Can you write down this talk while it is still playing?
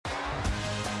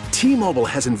T-Mobile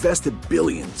has invested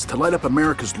billions to light up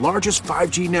America's largest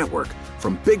 5G network,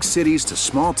 from big cities to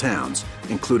small towns,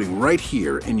 including right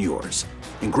here in yours.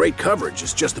 And great coverage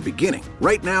is just the beginning.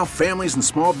 Right now, families and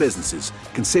small businesses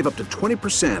can save up to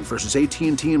 20% versus AT&T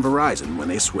and Verizon when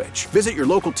they switch. Visit your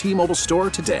local T-Mobile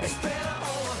store today.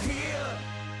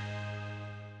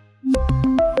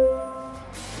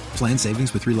 Plan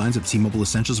savings with 3 lines of T-Mobile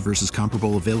Essentials versus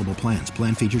comparable available plans.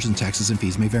 Plan features and taxes and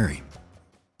fees may vary.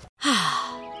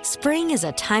 Spring is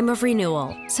a time of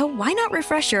renewal, so why not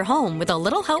refresh your home with a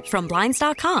little help from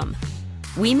Blinds.com?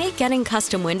 We make getting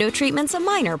custom window treatments a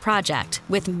minor project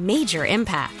with major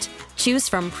impact. Choose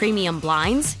from premium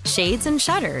blinds, shades, and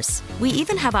shutters. We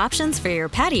even have options for your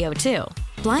patio, too.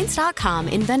 Blinds.com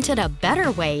invented a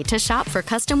better way to shop for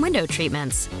custom window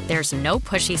treatments. There's no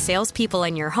pushy salespeople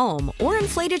in your home or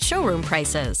inflated showroom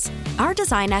prices. Our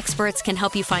design experts can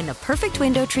help you find the perfect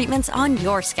window treatments on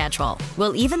your schedule.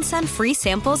 We'll even send free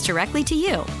samples directly to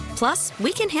you. Plus,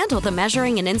 we can handle the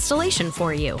measuring and installation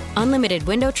for you. Unlimited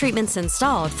window treatments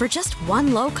installed for just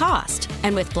one low cost.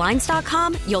 And with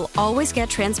Blinds.com, you'll always get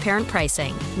transparent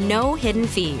pricing. No hidden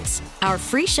fees. Our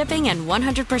free shipping and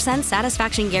 100%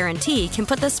 satisfaction guarantee can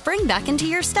put the spring back into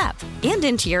your step and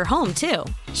into your home, too.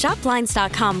 Shop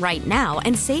Blinds.com right now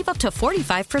and save up to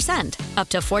 45%. Up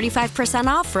to 45%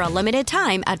 off for a limited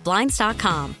time at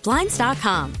Blinds.com.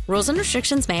 Blinds.com. Rules and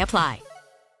restrictions may apply.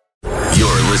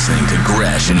 You're listening to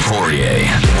Gresh and Poirier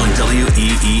on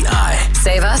WEEI.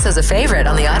 Save us as a favorite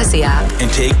on the Odyssey app. And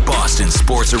take Boston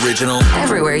Sports Original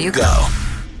everywhere you go.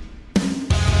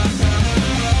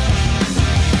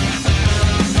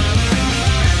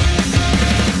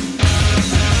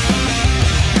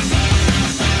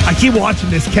 I keep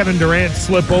watching this Kevin Durant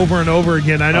slip over and over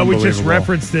again. I know we just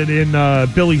referenced it in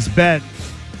Billy's bet.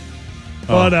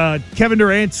 But Kevin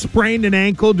Durant sprained an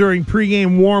ankle during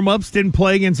pregame warm-ups, didn't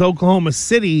play against Oklahoma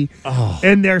City.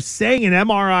 And they're saying an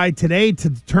MRI today to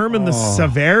determine the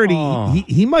severity.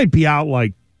 He might be out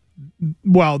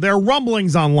there are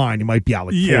rumblings online. He might be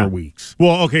out 4 weeks.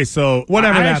 Well, okay, so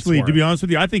whatever to be honest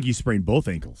with you, I think he sprained both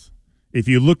ankles. If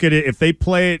you look at it, if they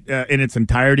play it in its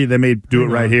entirety, they may do it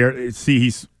right here.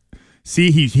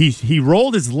 He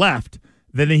rolled his left,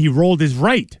 then he rolled his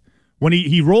right. When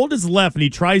he rolled his left and he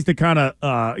tries to kind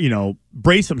of,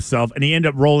 brace himself, and he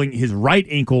ended up rolling his right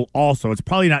ankle also. It's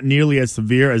probably not nearly as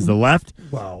severe as the left,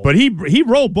 but he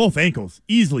rolled both ankles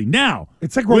easily. Now,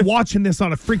 it's like we're watching this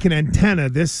on a freaking antenna.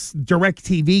 This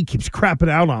DirecTV keeps crapping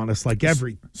out on us like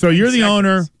every So you're the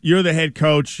owner, you're the head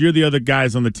coach, you're the other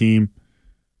guys on the team.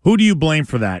 Who do you blame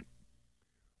for that?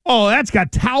 Oh, that's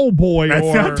got Towel Boy. That's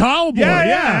got Towel Boy.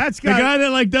 Yeah. That's got the guy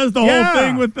that does the whole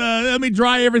thing with let me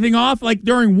dry everything off. Like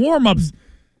during warm-ups,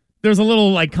 there's a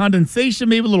little condensation,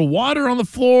 maybe a little water on the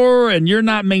floor, and you're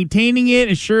not maintaining it.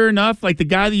 And sure enough, the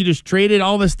guy that you just traded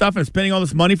all this stuff and spending all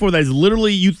this money for, that is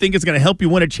literally you think it's going to help you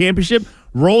win a championship,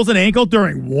 rolls an ankle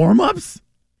during warm-ups.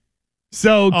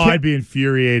 So I'd be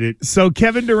infuriated. So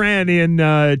Kevin Durant in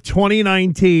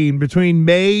 2019, between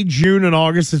May, June, and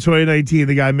August of 2019,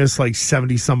 the guy missed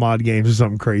 70-some-odd games or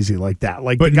something crazy like that.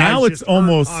 But now it's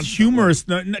almost humorous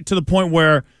to the point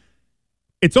where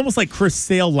it's almost like Chris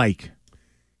Sale-like.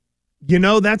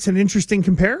 That's an interesting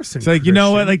comparison. It's like, you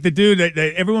know what? The dude,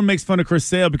 everyone makes fun of Chris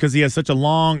Sale because he has such a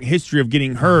long history of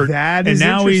getting hurt. That is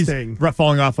interesting. And now he's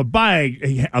falling off a bike.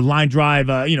 A line drive,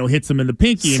 hits him in the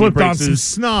pinky. Slipped and he on some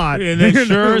snot. And then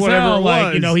sure as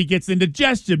hell, he gets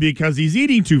indigestion because he's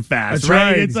eating too fast. That's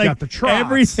right. It's got the trots.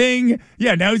 Everything.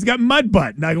 Yeah, now he's got mud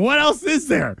butt. What else is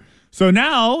there? So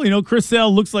now, Chris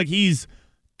Sale looks like he's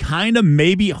kind of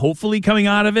hopefully coming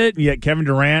out of it. And yet Kevin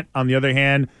Durant, on the other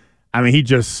hand, he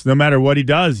just, no matter what he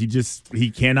does,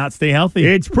 he cannot stay healthy.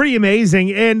 It's pretty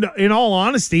amazing. And in all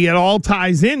honesty, it all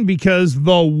ties in because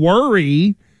the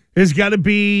worry is got to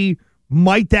be,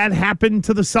 might that happen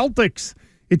to the Celtics?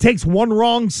 It takes one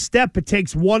wrong step. It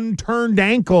takes one turned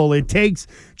ankle. It takes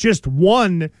just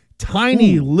one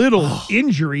tiny little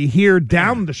injury here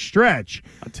down the stretch.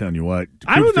 I'm telling you what.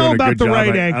 I don't know about the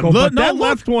right ankle, but that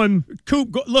left one.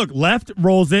 Coop, look, left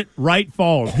rolls it, right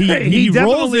falls. He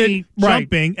rolls it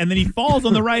jumping, and then he falls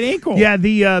on the right ankle. Yeah,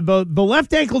 the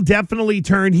left ankle definitely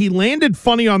turned. He landed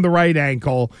funny on the right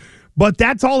ankle. But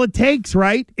that's all it takes,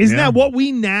 right? Isn't that what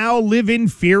we now live in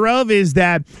fear of? Is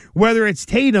that whether it's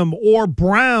Tatum or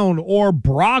Brown or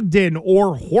Brogdon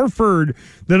or Horford,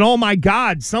 then, oh, my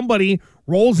God, somebody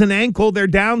rolls an ankle. They're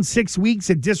down 6 weeks.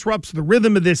 It disrupts the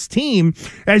rhythm of this team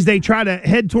as they try to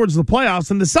head towards the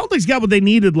playoffs. And the Celtics got what they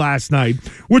needed last night,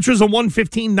 which was a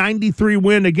 115-93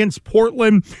 win against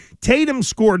Portland. Tatum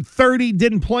scored 30,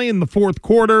 didn't play in the fourth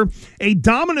quarter. A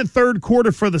dominant third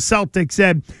quarter for the Celtics.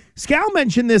 And Scal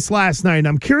mentioned this last night.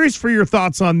 I'm curious for your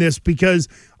thoughts on this because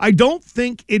I don't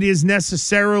think it is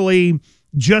necessarily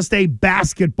just a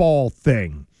basketball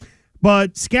thing.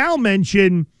 But Scal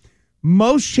mentioned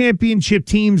most championship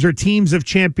teams are teams of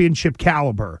championship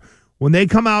caliber. When they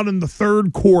come out in the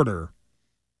third quarter,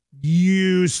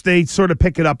 they sort of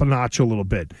pick it up a notch a little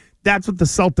bit. That's what the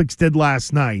Celtics did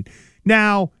last night.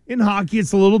 Now, in hockey,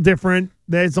 it's a little different.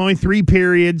 There's only 3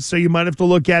 periods, so you might have to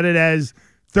look at it as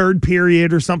third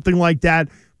period or something like that.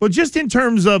 But just in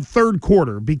terms of third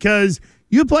quarter, because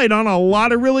you played on a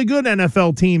lot of really good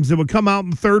NFL teams that would come out in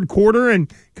the third quarter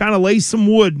and kind of lay some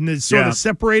wood and sort of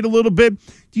separate a little bit.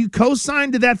 Do you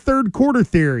co-sign to that third quarter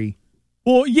theory?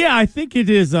 Well, yeah, I think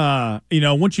it is,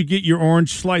 once you get your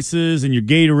orange slices and your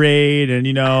Gatorade and,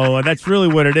 that's really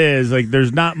what it is. Like,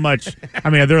 there's not much. I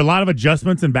mean, there are a lot of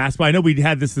adjustments in basketball. I know we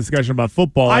had this discussion about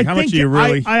football. Like, how much do you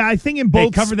really? I think in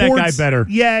both cover sports, that guy better.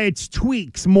 Yeah, it's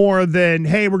tweaks more than,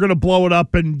 hey, we're going to blow it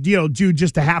up and, do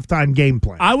just a halftime game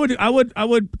plan. I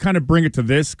would kind of bring it to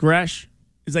this, Gresh.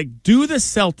 It's like, do the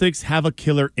Celtics have a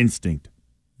killer instinct?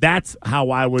 That's how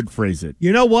I would phrase it.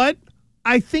 You know what?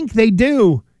 I think they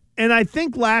do. And I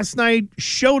think last night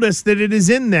showed us that it is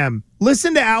in them.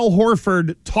 Listen to Al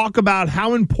Horford talk about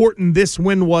how important this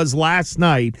win was last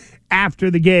night after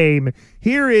the game.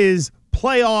 Here is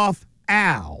playoff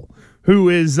Al, who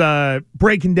is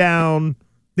breaking down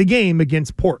the game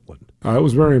against Portland. It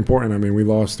was very important. I mean, we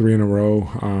lost 3 in a row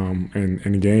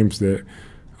in games that,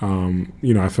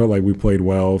 I felt like we played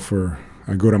well for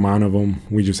a good amount of them.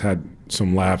 We just had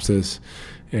some lapses.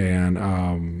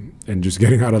 And just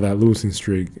getting out of that losing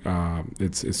streak,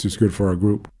 it's just good for our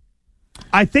group.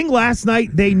 I think last night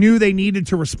they knew they needed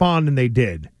to respond, and they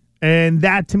did. And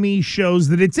that, to me, shows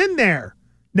that it's in there.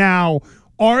 Now,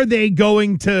 are they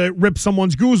going to rip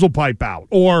someone's goozle pipe out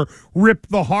or rip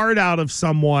the heart out of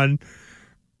someone?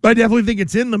 I definitely think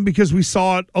it's in them because we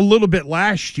saw it a little bit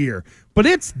last year. But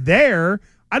it's there.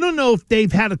 I don't know if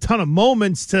they've had a ton of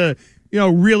moments to –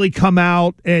 really come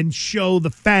out and show the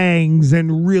fangs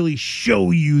and really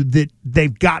show you that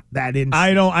they've got that in.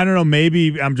 I don't know.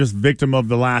 Maybe I'm just victim of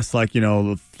the last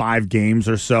 5 games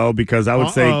or so because I would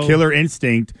say killer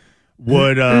instinct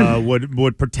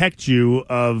would protect you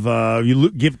of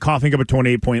give coughing up a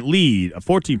 28-point lead, a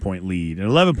 14-point lead, an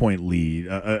 11-point lead,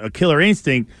 a killer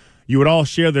instinct. You would all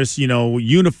share this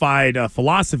unified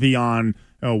philosophy on.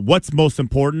 What's most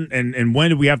important and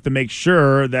when do we have to make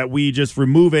sure that we just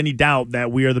remove any doubt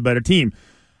that we are the better team?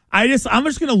 I'm just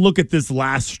going to look at this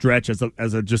last stretch as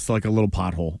just like a little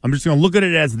pothole. I'm just going to look at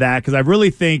it as that because I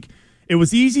really think it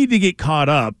was easy to get caught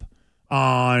up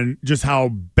on just how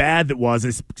bad it was.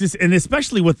 It's just, and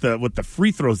especially with the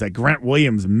free throws that Grant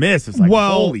Williams missed. It's like,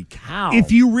 holy cow.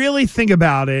 If you really think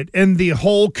about it and the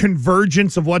whole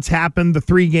convergence of what's happened the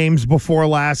 3 games before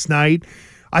last night,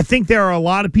 I think there are a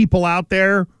lot of people out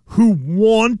there who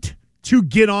want to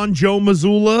get on Joe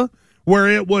Mazzulla where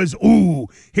it was, ooh,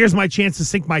 here's my chance to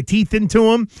sink my teeth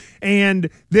into him. And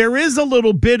there is a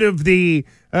little bit of the,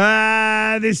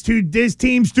 this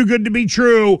team's too good to be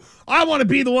true. I want to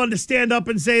be the one to stand up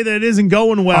and say that it isn't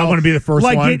going well. I want to be the first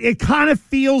one. It kind of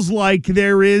feels like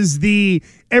there is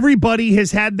everybody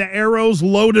has had the arrows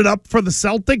loaded up for the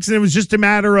Celtics, and it was just a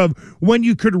matter of when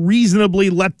you could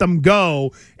reasonably let them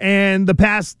go. And the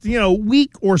past,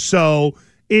 week or so,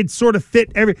 it sort of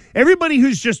fit everybody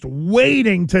who's just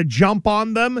waiting to jump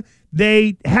on them.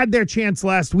 They had their chance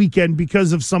last weekend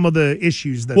because of some of the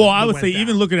issues that. Well, I would say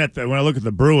even looking at when I look at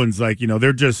the Bruins,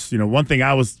 they're just one thing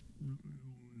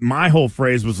my whole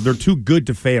phrase was they're too good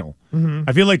to fail. Mm-hmm.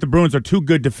 I feel like the Bruins are too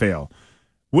good to fail,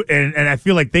 and I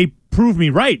feel like they prove me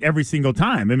right every single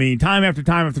time. I mean, time after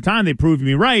time after time, they prove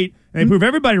me right, and they prove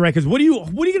everybody right. Because what are you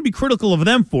going to be critical of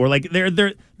them for? Like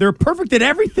they're perfect at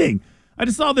everything. I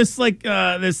just saw this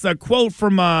quote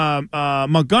from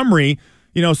Montgomery.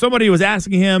 Somebody was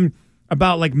asking him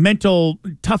about mental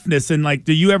toughness and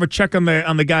do you ever check on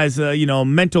the guy's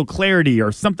mental clarity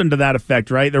or something to that effect,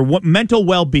 right? Their mental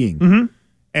well-being. Mm-hmm.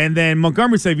 And then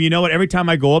Montgomery said, you know what? Every time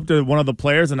I go up to one of the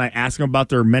players and I ask them about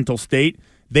their mental state,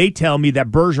 they tell me that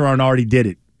Bergeron already did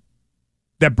it.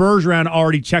 That Bergeron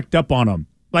already checked up on them.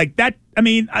 Like that. I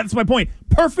mean, that's my point.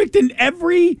 Perfect in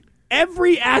every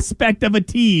aspect of a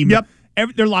team. Yep.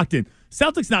 They're locked in.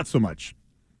 Celtics, not so much.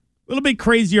 A little bit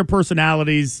crazier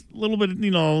personalities, a little bit,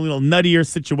 little nuttier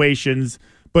situations.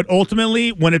 But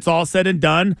ultimately, when it's all said and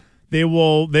done, they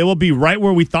will be right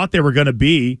where we thought they were going to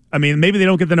be. I mean, maybe they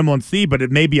don't get the number 1 seed, but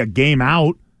it may be a game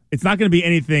out. It's not going to be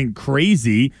anything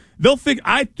crazy.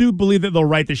 I do believe that they'll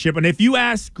right the ship. And if you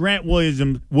ask Grant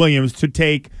Williams to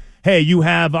take, hey,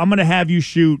 I'm going to have you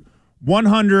shoot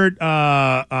 100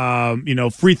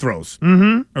 free throws.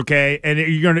 Mm-hmm. Okay? And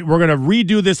we're going to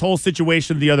redo this whole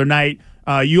situation the other night.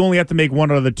 You only have to make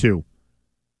one out of the 2.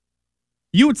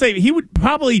 You would say he would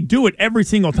probably do it every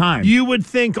single time. You would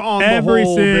think on every the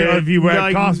whole single, if you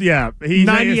like, cost,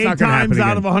 98 times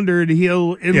out of 100,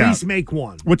 he'll at least make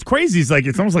one. What's crazy is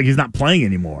it's almost like he's not playing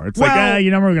anymore. It's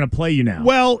you're never going to play you now.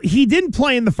 Well, he didn't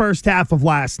play in the first half of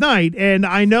last night, and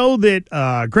I know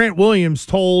that Grant Williams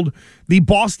told the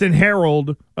Boston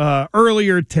Herald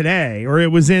earlier today, or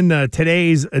it was in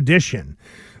today's edition,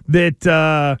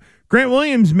 that Grant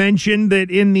Williams mentioned that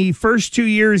in the first 2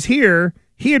 years here,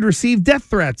 he had received death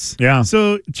threats. Yeah.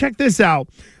 So check this out.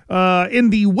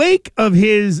 In the wake of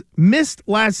his missed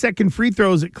last-second free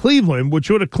throws at Cleveland,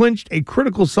 which would have clinched a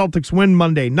critical Celtics win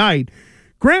Monday night,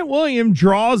 Grant Williams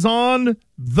draws on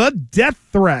the death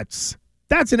threats.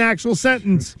 That's an actual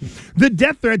sentence. The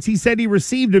death threats he said he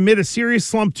received amid a serious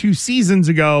slump 2 seasons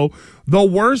ago, the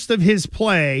worst of his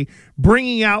play,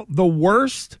 bringing out the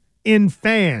worst in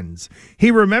fans.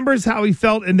 He remembers how he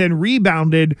felt and then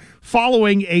rebounded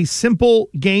following a simple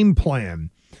game plan.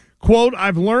 Quote,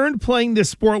 I've learned playing this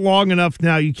sport long enough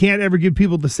now, you can't ever give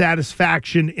people the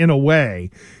satisfaction in a way.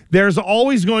 There's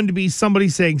always going to be somebody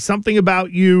saying something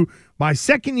about you. My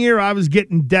second year, I was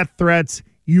getting death threats.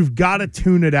 You've got to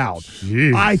tune it out.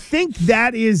 Jeez. I think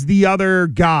that is the other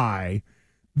guy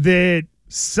that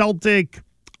Celtic,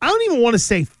 I don't even want to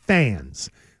say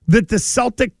fans, that the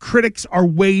Celtic critics are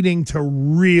waiting to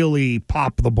really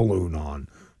pop the balloon on.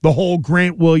 The whole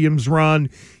Grant Williams run.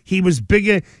 He was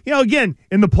big. Again,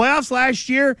 in the playoffs last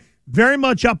year, very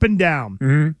much up and down.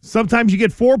 Mm-hmm. Sometimes you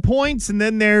get 4 points, and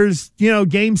then there's,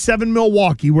 Game 7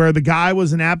 Milwaukee, where the guy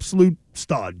was an absolute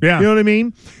stud. Yeah. You know what I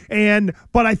mean?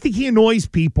 But I think he annoys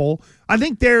people. I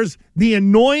think there's the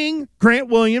annoying Grant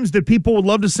Williams that people would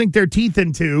love to sink their teeth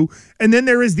into, and then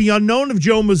there is the unknown of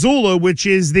Joe Mazzulla, which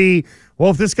is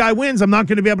if this guy wins, I'm not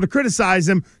going to be able to criticize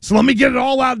him, so let me get it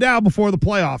all out now before the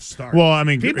playoffs start. Well, I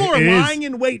mean, people are lying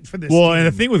in wait for this. Well, team. and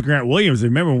the thing with Grant Williams,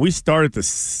 remember when we started the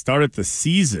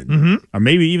season, Mm-hmm. or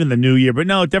maybe even the new year, but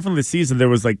no, definitely the season, there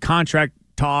was contract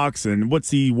talks and what's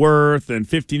he worth and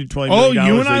 $15 to $20 million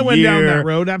you and I went down that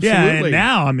road, absolutely. Yeah, and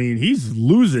now, I mean, he's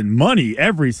losing money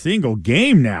every single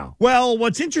game now. Well,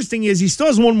 what's interesting is he still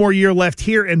has one more year left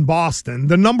here in Boston.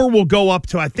 The number will go up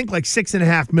to, I think, like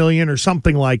 $6.5 million or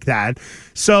something like that.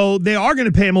 So they are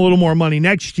going to pay him a little more money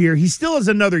next year. He still has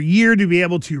another year to be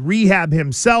able to rehab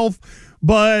himself.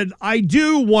 But I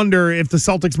do wonder if the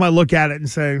Celtics might look at it and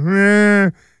say,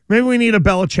 maybe we need a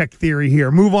Belichick theory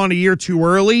here. Move on a year too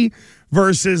early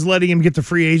versus letting him get to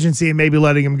free agency and maybe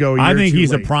letting him go a year I think too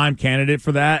he's late. a prime candidate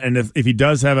for that. And if he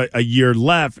does have a year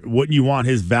left, wouldn't you want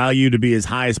his value to be as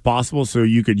high as possible so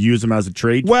you could use him as a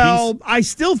trade piece? I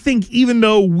still think even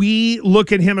though we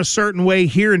look at him a certain way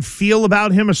here and feel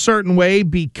about him a certain way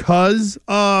because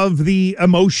of the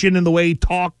emotion and the way he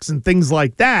talks and things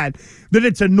like that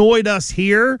it's annoyed us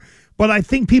here. But I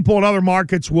think people in other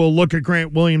markets will look at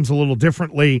Grant Williams a little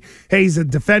differently. Hey, he's a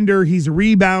defender. He's a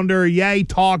rebounder. Yeah, he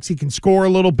talks. He can score a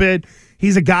little bit.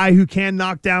 He's a guy who can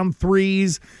knock down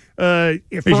threes.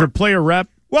 He's your player rep.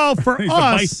 Well, for he's us,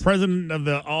 the vice president of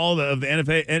the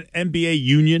NFL and NBA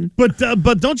union. But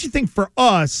don't you think for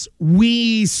us,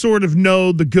 we sort of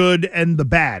know the good and the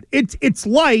bad? It's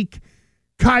like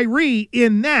Kyrie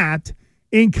in that.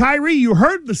 In Kyrie, you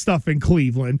heard the stuff in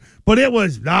Cleveland, but it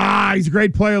was, he's a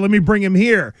great player. Let me bring him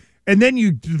here. And then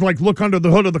you look under the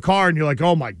hood of the car and you're like,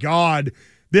 oh my God,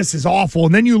 this is awful.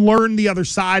 And then you learn the other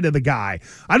side of the guy.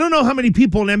 I don't know how many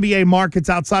people in NBA markets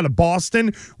outside of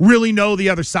Boston really know the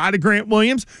other side of Grant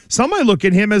Williams. Some might look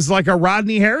at him as like a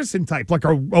Rodney Harrison type, like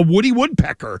a Woody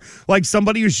Woodpecker, like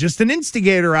somebody who's just an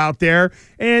instigator out there.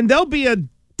 And there'll be a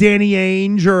Danny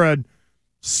Ainge or a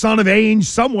son of Ainge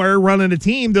somewhere running a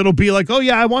team that'll be like, oh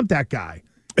yeah, I want that guy.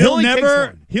 He'll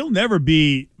never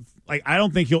be like, I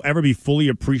don't think he'll ever be fully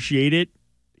appreciated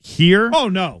here. Oh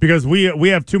no, because we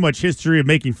have too much history of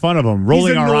making fun of him,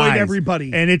 rolling our eyes.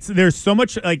 Everybody, and there's so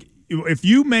much like if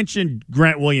you mention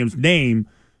Grant Williams' name.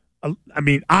 I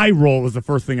mean, eye roll is the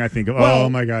first thing I think of. Well, oh,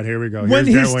 my God, here we go. When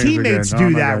his teammates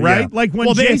do that, right? Yeah. Like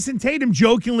when Jason Tatum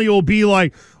jokingly will be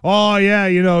like, oh,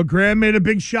 yeah, Graham made a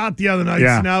big shot the other night,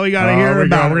 so now we got to hear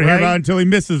about it. We're going to hear about it until he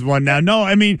misses one now. No,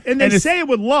 I mean. And they say it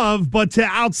with love, but to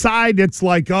outside, it's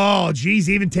like, oh, geez,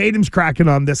 even Tatum's cracking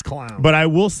on this clown. But I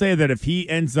will say that if he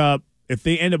ends up if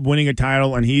they end up winning a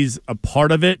title and he's a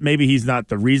part of it, maybe he's not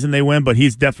the reason they win, but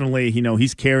he's definitely,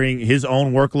 he's carrying his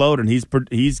own workload, and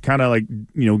he's kind of like,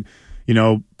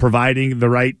 providing the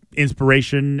right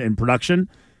inspiration and production.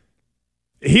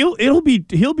 He'll be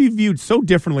viewed so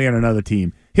differently on another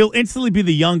team. He'll instantly be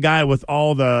the young guy with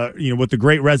all the, with the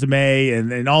great resume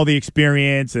and all the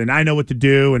experience, and I know what to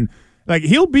do, and like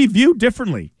he'll be viewed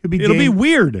differently. It'll be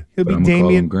weird. He'll be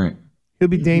Damian Grant. He'll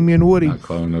be Damian Woody. Not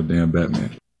calling no damn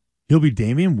Batman. He'll be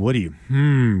Damian Woody.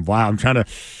 Wow.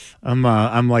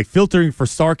 I'm like filtering for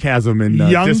sarcasm and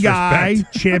young disrespect. guy,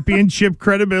 championship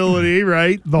credibility,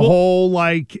 right? But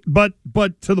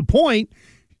to the point,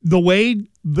 the way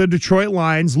the Detroit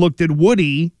Lions looked at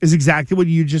Woody is exactly what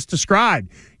you just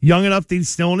described. Young enough that he's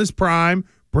still in his prime.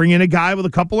 Bring in a guy with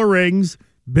a couple of rings.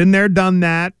 Been there, done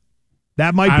that.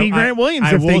 That might be Grant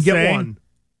Williams if they get one.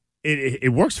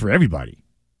 It works for everybody.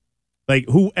 Like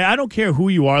I don't care who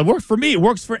you are. It works for me. It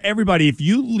works for everybody. If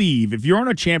you leave, if you're on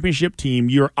a championship team,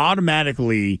 you're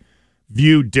automatically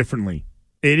viewed differently.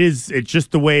 It's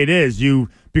just the way it is.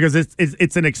 Because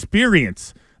it's an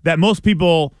experience that most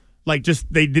people like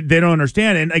they don't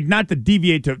understand. And like not to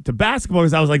deviate to basketball,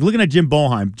 because I was like looking at Jim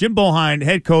Boeheim. Jim Boeheim,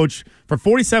 head coach for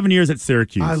 47 years at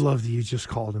Syracuse. I love that you just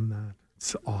called him that.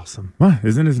 It's awesome. What?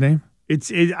 Isn't his name?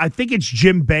 I think it's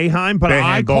Jim Boeheim, but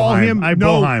I call him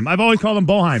Boeheim. I've always called him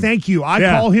Boeheim. Thank you. I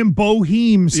call him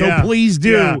Boheim, so please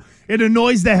do. Yeah. It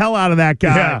annoys the hell out of that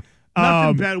guy. Yeah.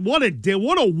 Nothing bad. What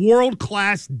a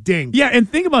world-class dink. Yeah, and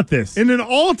think about this. In an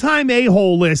all-time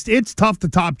a-hole list, it's tough to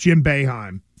top Jim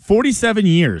Boeheim. 47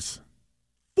 years.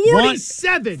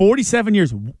 47? 47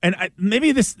 years. And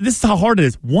maybe this is how hard it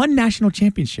is. One national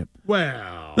championship.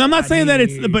 Well, now, I'm not saying that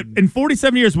but in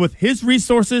 47 years with his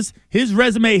resources, his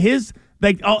resume, his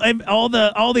like all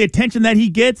the attention that he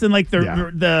gets, and like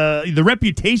the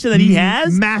reputation that he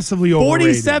has, massively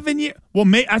overrated. 47 years. Well,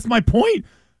 that's my point.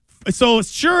 So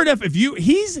sure enough, if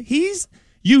he's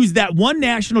used that one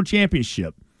national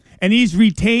championship, and he's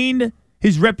retained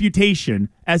his reputation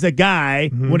as a guy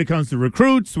when it comes to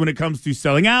recruits, when it comes to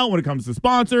selling out, when it comes to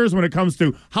sponsors, when it comes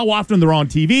to how often they're on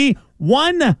TV.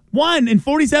 One in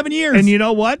 47 years. And you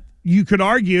know what? You could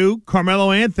argue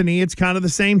Carmelo Anthony, it's kind of the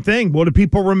same thing. What do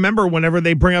people remember whenever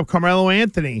they bring up Carmelo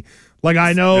Anthony? Like,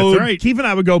 I know Keith and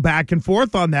I would go back and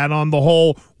forth on that, on the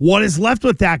whole, what is left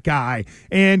with that guy?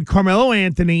 And Carmelo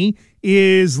Anthony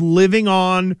is living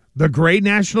on the great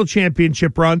national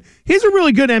championship run. He's a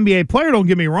really good NBA player, don't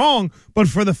get me wrong, but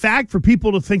for the fact for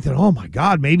people to think that, oh my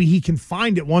God, maybe he can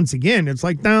find it once again, it's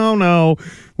like, no.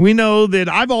 We know that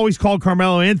I've always called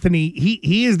Carmelo Anthony,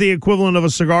 he is the equivalent of a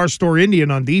cigar store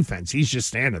Indian on defense. He's just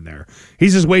standing there.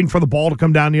 He's just waiting for the ball to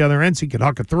come down the other end so he can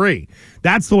huck a three.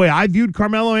 That's the way I viewed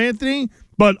Carmelo Anthony,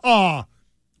 but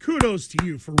kudos to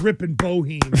you for ripping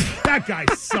Boeheim. That guy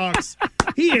sucks.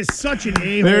 He is such an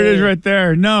a-hole. There it is right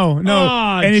there. No.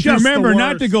 And if you remember,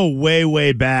 not to go way,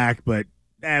 way back, but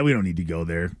we don't need to go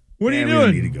there. What are you doing? We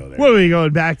don't need to go there. What are we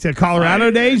going back to Colorado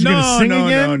days? You're going to sing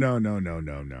again?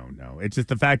 No. It's just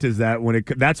the fact is that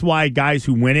that's why guys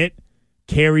who win it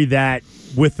carry that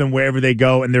with them wherever they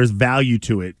go, and there's value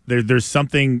to it. There's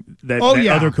something that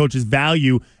other coaches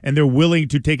value, and they're willing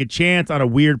to take a chance on a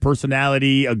weird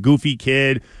personality, a goofy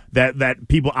kid that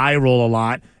people eye roll a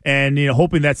lot, and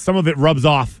hoping that some of it rubs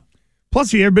off.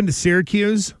 Plus, you ever been to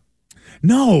Syracuse?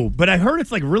 No, but I heard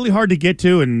it's like really hard to get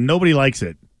to, and nobody likes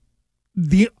it.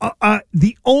 The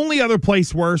only other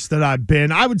place worse that I've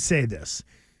been, I would say this: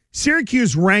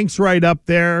 Syracuse ranks right up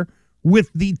there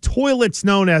with the toilets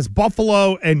known as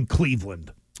Buffalo and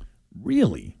Cleveland.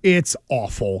 Really? It's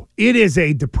awful. It is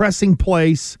a depressing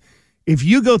place. If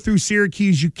you go through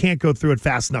Syracuse, you can't go through it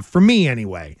fast enough. For me,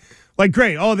 anyway. Like,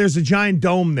 great. Oh, there's a giant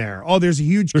dome there. Oh, there's a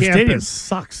huge campus. Stadium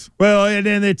sucks. Well, and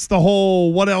then it's the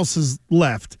whole, what else is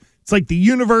left? It's like the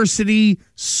university,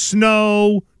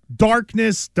 snow,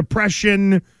 darkness,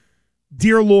 depression.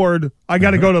 Dear Lord, I got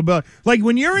to go to, like,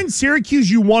 when you're in Syracuse,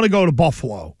 you want to go to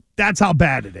Buffalo. That's how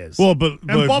bad it is. Well, but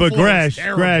Gresh,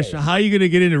 how are you going to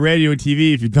get into radio and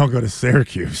TV if you don't go to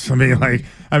Syracuse? How are you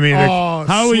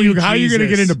going to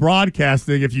get into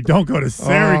broadcasting if you don't go to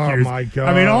Syracuse? Oh my God!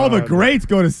 I mean, all the greats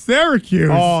go to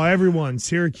Syracuse. Oh, everyone,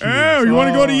 Syracuse. Oh, you want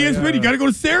to go to ESPN? Yeah. You got to go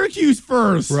to Syracuse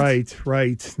first. Right.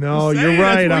 No, you're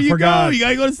right. I forgot. You got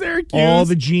to go to Syracuse. All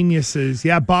the geniuses.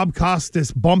 Yeah, Bob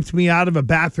Costas bumped me out of a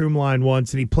bathroom line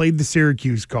once, and he played the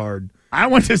Syracuse card. I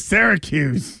went to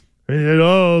Syracuse.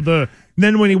 And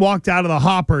then when he walked out of the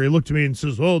hopper, he looked at me and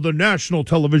says, "Oh, the national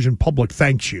television public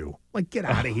thanks you." Like, get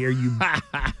out of here, you half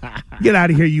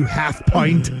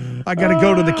pint. I got to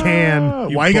go to the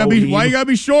can. Why you gotta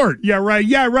be short? Yeah, right.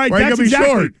 Why That's you gotta be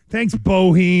short? Thanks,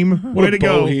 Boeheim. Way to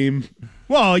go.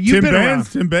 Well, you've been around.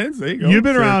 Tim Benz, there you go. You've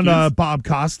been around Bob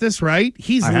Costas, right?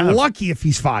 He's lucky if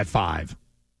he's 5'5".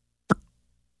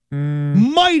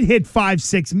 Might hit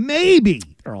 5'6", maybe.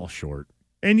 They're all short.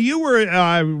 And you were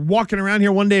walking around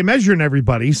here one day measuring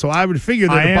everybody, so I would figure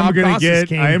that I am going to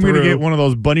get one of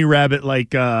those bunny rabbit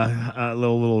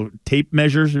little tape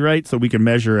measures, right? So we can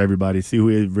measure everybody, see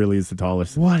who really is the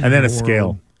tallest. What and then a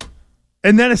scale.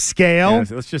 And then a scale? Yeah,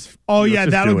 so let's just. Oh, yeah,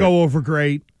 that'll go over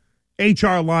great.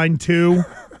 HR line 2.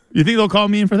 You think they'll call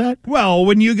me in for that? Well,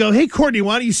 when you go, hey, Courtney,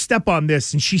 why don't you step on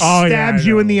this? And she stabs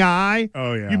you in the eye.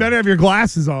 Oh, yeah. You better have your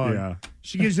glasses on. Yeah.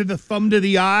 She gives you the thumb to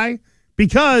the eye.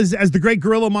 Because, as the great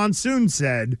Gorilla Monsoon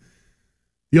said,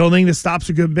 the only thing that stops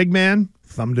a good big man,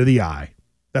 thumb to the eye.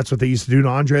 That's what they used to do to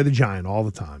Andre the Giant all the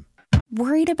time.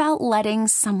 Worried about letting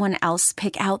someone else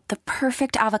pick out the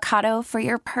perfect avocado for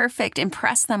your perfect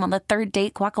impress them on the third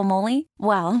date guacamole?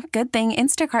 Well, good thing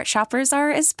Instacart shoppers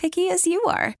are as picky as you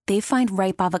are. They find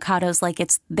ripe avocados like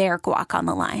it's their guac on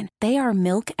the line. They are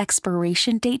milk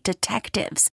expiration date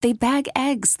detectives. They bag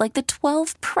eggs like the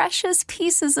 12 precious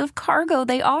pieces of cargo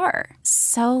they are.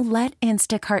 So let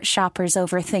Instacart shoppers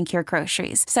overthink your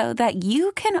groceries so that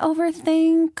you can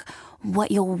overthink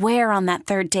what you'll wear on that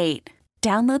third date.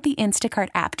 Download the Instacart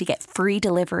app to get free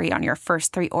delivery on your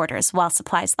first 3 orders while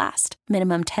supplies last.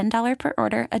 Minimum $10 per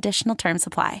order. Additional terms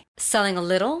apply. Selling a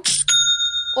little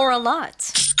or a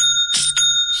lot?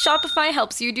 Shopify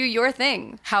helps you do your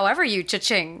thing, however you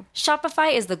cha-ching.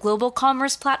 Shopify is the global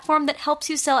commerce platform that helps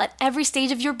you sell at every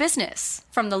stage of your business.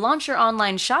 From the launch your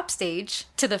online shop stage,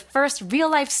 to the first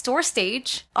real-life store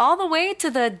stage, all the way to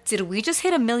the did we just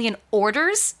hit 1 million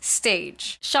orders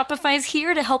stage. Shopify is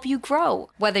here to help you grow.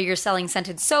 Whether you're selling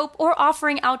scented soap or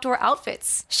offering outdoor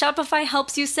outfits, Shopify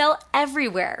helps you sell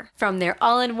everywhere. From their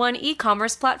all-in-one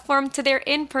e-commerce platform to their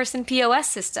in-person POS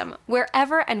system,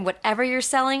 wherever and whatever you're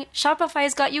selling,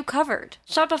 Shopify's got you covered.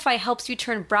 Shopify helps you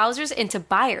turn browsers into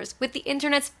buyers with the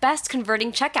internet's best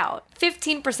converting checkout.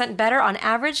 15% better on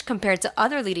average compared to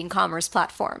other leading commerce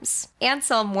platforms. And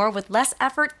sell more with less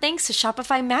effort thanks to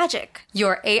Shopify Magic,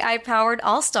 your AI-powered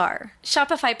all-star.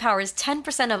 Shopify powers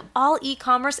 10% of all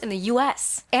e-commerce in the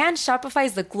U.S. And Shopify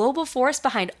is the global force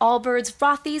behind Allbirds,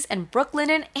 Rothy's, and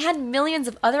Brooklinen, and millions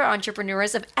of other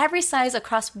entrepreneurs of every size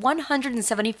across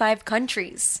 175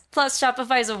 countries. Plus,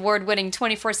 Shopify's award-winning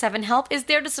 24/7 help is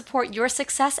there to support your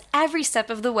success every step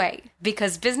of the way.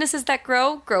 Because businesses that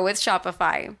grow, grow with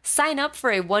Shopify. Sign up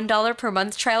for a $1 per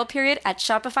month trial period at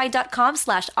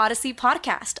shopify.com/Odyssey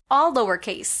Podcast, all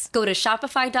lowercase. Go to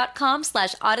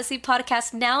shopify.com/Odyssey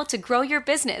Podcast now to grow your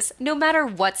business, no matter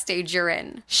what stage you're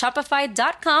in.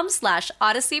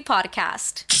 Shopify.com/Odyssey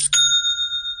Podcast.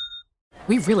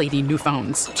 We really need new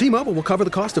phones. T-Mobile will cover the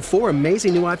cost of 4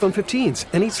 amazing new iPhone 15s,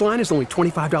 and each line is only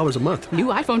 $25 a month. New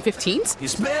iPhone 15s?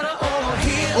 It's better over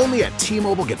here. Only at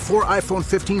T-Mobile, get 4 iPhone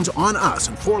 15s on us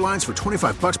and 4 lines for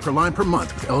 $25 per line per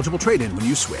month with eligible trade-in when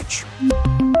you switch.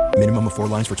 Minimum of 4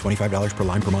 lines for $25 per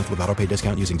line per month with autopay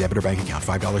discount using debit or bank account.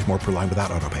 $5 more per line without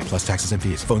autopay, plus taxes and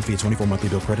fees. Phone fee at 24 monthly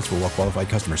bill credits for well-qualified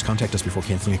customers. Contact us before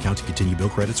canceling account to continue bill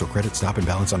credits or credit stop and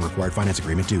balance on required finance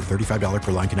agreement due. $35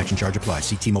 per line connection charge applies.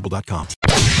 See T-Mobile.com.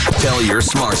 Tell your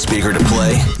smart speaker to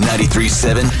play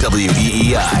 93.7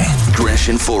 WEEI. Gresh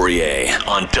and Fourier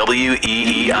on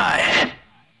WEEI.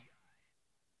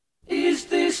 Is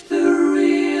this the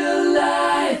real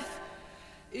life?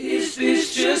 Is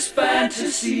this just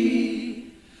fantasy?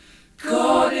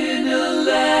 Caught in a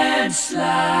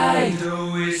landslide,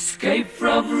 no escape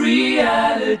from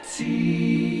reality.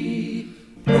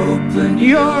 Open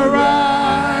your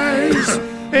eyes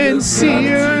and see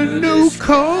a new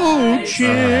coach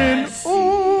in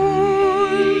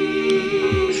orange.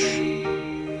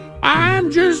 I'm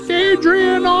just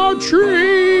Adrian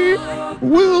Autry.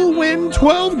 We'll win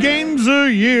 12 games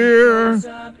a year.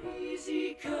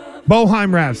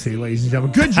 Boheim Rhapsody, ladies and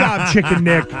gentlemen. Good job, Chicken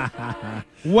Nick.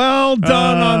 Well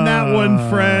done on that one,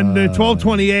 friend.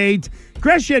 12:28.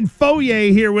 Gresh and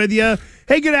Fourier here with you.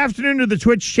 Hey, good afternoon to the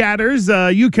Twitch chatters.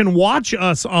 You can watch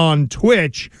us on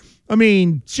Twitch. I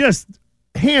mean, just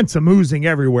handsome oozing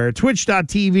everywhere.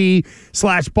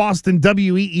 Twitch.tv/Boston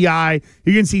WEEI.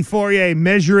 You can see Fourier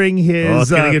measuring his. Oh,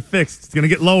 it's going to get fixed. It's going to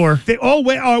get lower. Wait a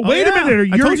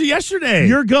minute. I told you yesterday.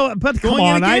 You're going, but come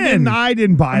on. I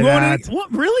didn't buy that.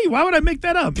 What, really? Why would I make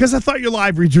that up? Because I thought your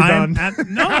live reads were done.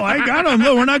 No, I got them.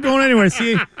 Look, we're not going anywhere.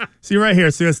 See right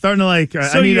here. See, it's starting to like,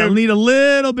 I need a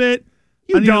little bit.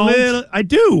 You don't. I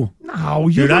do. No,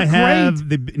 you look great.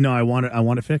 I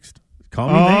want it fixed. Call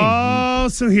me vain. Oh,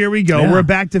 so here we go. Yeah. We're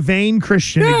back to vain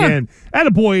Christian again.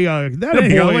 Attaboy,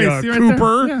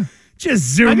 Cooper. Right Just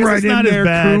zoom right in there,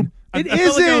 Coop. It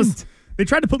isn't. They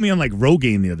tried to put me on like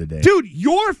Rogaine the other day. Dude,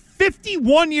 you're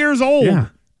 51 years old. Yeah.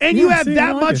 And you have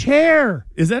that much hair.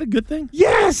 Is that a good thing?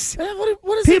 Yes.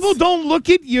 What is People don't look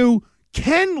at you.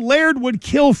 Ken Laird would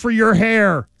kill for your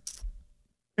hair.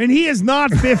 And he is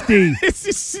not 50. You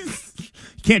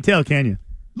can't tell, can you?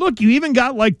 Look, you even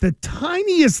got like the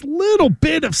tiniest little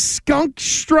bit of skunk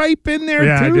stripe in there,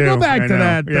 Yeah, too. I do. Go back I to know.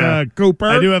 that, Yeah. Cooper.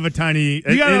 I do have a tiny.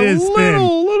 You got it a is thin.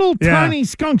 little Yeah. tiny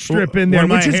skunk strip in there, When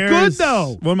my which is hair good,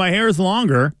 though. When my hair is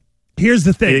longer, here's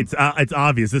the thing. It's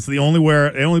obvious. This is the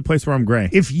only place where I'm gray.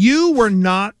 If you were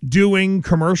not doing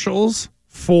commercials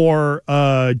for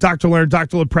Dr. Leonard,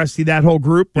 Dr. Lepresti, that whole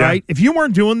group, right? If you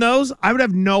weren't doing those, I would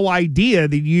have no idea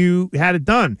that you had it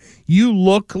done. You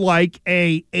look like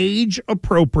a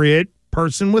age-appropriate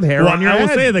person with hair on your head. I will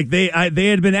say, like they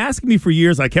had been asking me for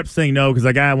years. I kept saying no because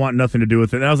like I want nothing to do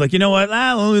with it. And I was like, you know what?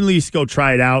 I'll at least go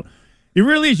try it out. It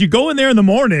really is. You go in there in the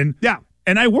morning,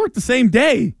 and I work the same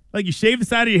day. Like you shave the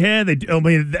side of your head.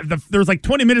 There was like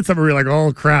 20 minutes of it where you're like,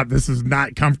 oh crap, this is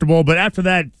not comfortable. But after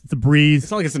that, it's a breeze.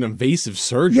 It's not like it's an invasive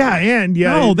surgery.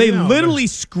 No, they literally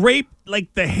scrape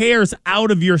like the hairs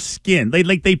out of your skin. They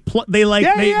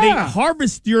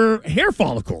harvest your hair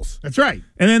follicles. That's right.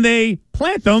 And then they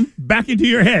plant them back into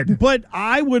your head. But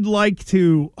I would like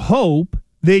to hope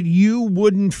that you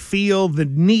wouldn't feel the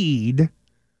need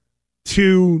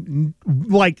to,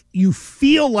 like, you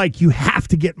feel like you have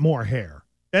to get more hair.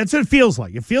 That's what it feels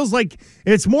like. It feels like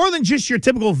it's more than just your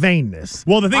typical vainness.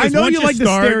 Well, the thing is, I know once you like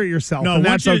start, to stare at yourself, and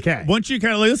that's okay. Once you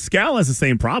kind of like, Scal has the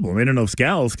same problem. I don't know if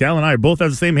Scal and I both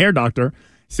have the same hair doctor.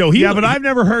 So but I've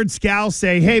never heard Scal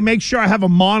say, "Hey, make sure I have a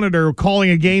monitor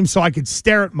calling a game so I could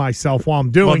stare at myself while I'm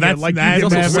doing it." Like that's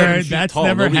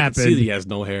never happened. See that he has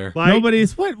no hair. Like,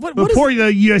 nobody's what before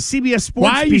the CBS Sports.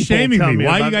 Why are you shaming me?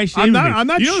 Why are you guys shaming me? I'm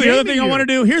not. You know shaming the other thing you. I want to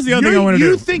do. Here's the other thing I want to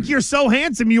do. You think you're so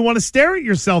handsome, you want to stare at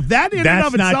yourself. That in and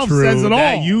of itself says it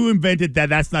all. You invented that.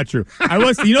 That's not true.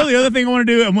 You know the other thing I want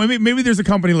to do. And maybe there's a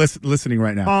company listening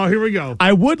right now. Oh, here we go.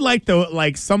 I would like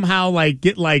to somehow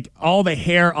get all the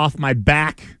hair off my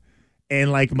back and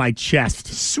like my chest.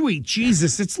 Sweet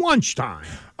Jesus, it's lunchtime.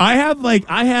 I have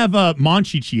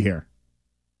Monchichi hair.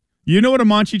 You know what a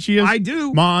Monchichi is? I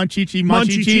do.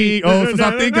 Monchichi. Oh,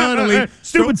 something cuddly.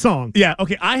 Stupid song. Yeah.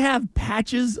 Okay. I have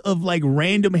patches of like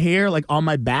random hair like on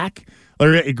my back.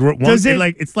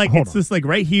 It's just like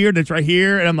right here. That's right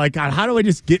here, and I'm like, God, how do I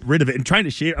just get rid of it? And trying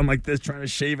to shave. I'm like this, trying to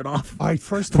shave it off. All right.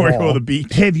 First of all, go to the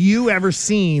beach. Have you ever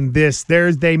seen this?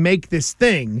 They make this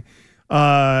thing.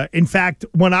 In fact,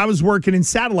 when I was working in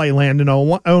Satellite Land in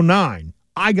 2009,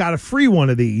 I got a free one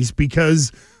of these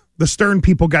because the Stern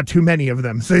people got too many of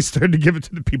them. So they started to give it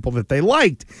to the people that they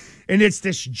liked. And it's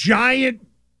this giant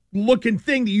looking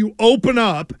thing that you open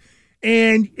up,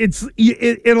 and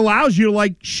it allows you to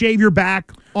like shave your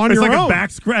back on your own. It's like a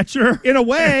back scratcher. In a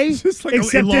way. It's just like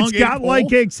except it's got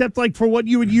pole. For what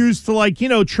you would use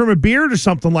to trim a beard or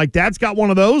something like that. It's got one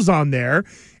of those on there.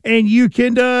 And you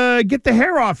can get the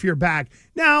hair off your back.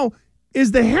 Now,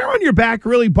 is the hair on your back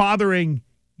really bothering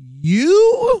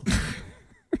you?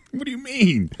 What do you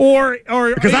mean? Or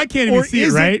because I can't even see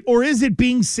it, right? Or is it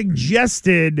being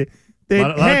suggested that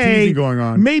a lot of teasing going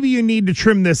on. Maybe you need to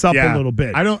trim this up a little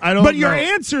bit? I don't. But your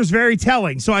answer is very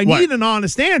telling, so I need an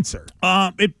honest answer.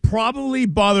 It probably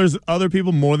bothers other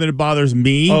people more than it bothers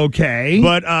me. Okay,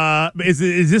 but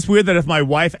is this weird that if my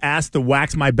wife asked to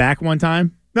wax my back one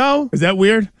time? No. Is that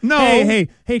weird? No.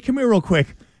 Hey, come here real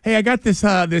quick. Hey, I got this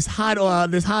hot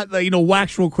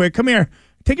wax real quick. Come here.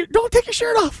 Don't take your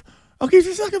shirt off. Okay,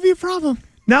 it's not gonna be a problem.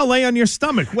 Now lay on your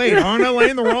stomach. Wait, aren't I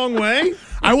laying the wrong way?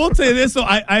 I will say this. So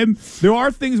there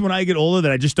are things when I get older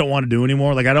that I just don't want to do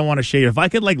anymore. Like I don't want to shave. If I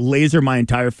could like laser my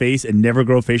entire face and never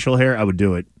grow facial hair, I would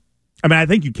do it. I mean, I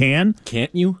think you can.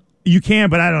 Can't you? You can,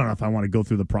 but I don't know if I want to go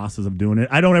through the process of doing it.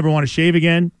 I don't ever want to shave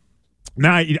again.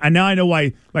 Now I know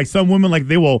why. Like some women, like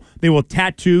they will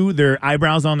tattoo their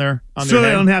eyebrows on their so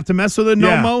they don't have to mess with it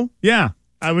no more. Yeah,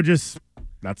 I would just.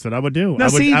 That's what I would do. Now,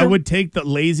 I would take the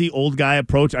lazy old guy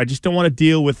approach. I just don't want to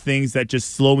deal with things that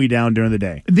just slow me down during the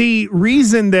day. The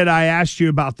reason that I asked you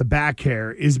about the back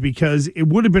hair is because it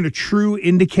would have been a true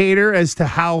indicator as to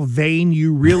how vain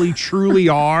you really truly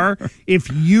are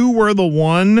if you were the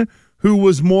one who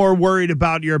was more worried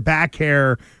about your back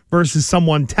hair versus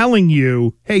someone telling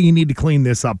you, hey, you need to clean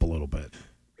this up a little bit.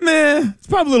 It's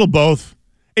probably a little both.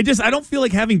 I don't feel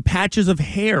like having patches of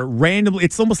hair randomly.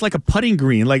 It's almost like a putting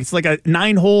green. Like it's like a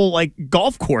 9-hole like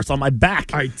golf course on my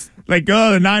back. Like,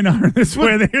 the 9-iron this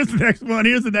way. Here's the next one.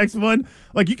 Here's the next one.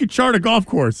 Like you could chart a golf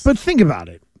course. But think about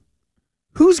it.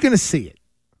 Who's going to see it?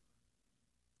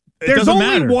 There's only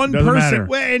matter. one Doesn't person,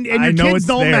 matter. and I your know kids it's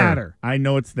don't there. matter. I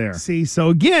know it's there. See, so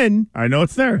again, I know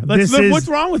it's there. What's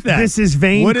wrong with that? This is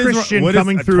vain Christian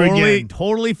coming through again.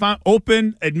 Totally fine.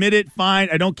 Open, admit it, fine.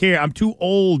 I don't care. I'm too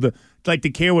old to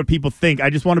care what people think. I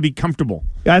just want to be comfortable.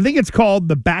 Yeah, I think it's called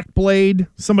the Backblade.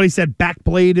 Somebody said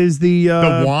Backblade is the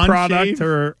wand product, shave?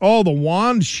 the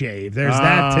wand shave. There's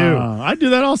that too. I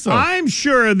do that also. I'm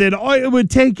sure that it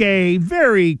would take a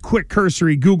very quick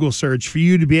cursory Google search for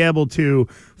you to be able to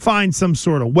find some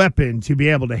sort of weapon to be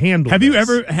able to handle. Have you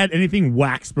ever had anything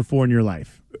waxed before in your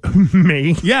life?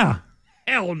 Me? Yeah.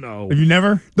 Hell no. Have you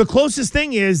never? The closest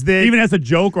thing is that even as a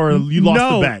joke, or you lost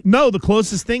the bet? No, the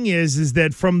closest thing is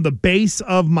that from the base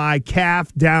of my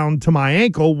calf down to my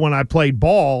ankle when I played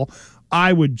ball,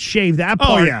 I would shave that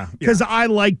part. Oh, yeah. Because I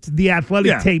liked the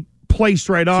athletic tape placed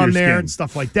right on there and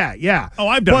stuff like that. Yeah. Oh,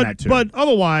 I've done that too. But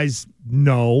otherwise,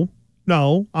 no.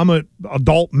 I'm an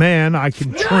adult man. I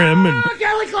can trim and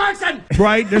Kelly Clarkson!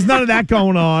 Right? There's none of that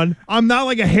going on. I'm not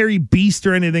like a hairy beast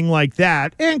or anything like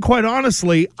that. And quite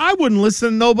honestly, I wouldn't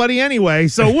listen to nobody anyway,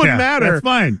 so it wouldn't matter. That's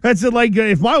fine. That's it. Like,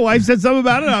 if my wife said something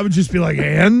about it, I would just be like,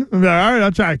 Ann, all right, I'll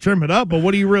try to trim it up, but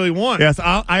what do you really want? Yes,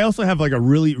 I also have like a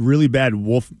really, really bad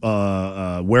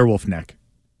werewolf neck.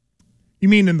 You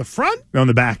mean in the front? On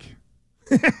the back.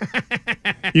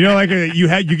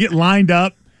 You get lined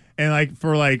up. And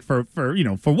for white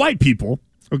people,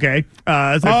 okay,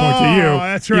 as I point to you,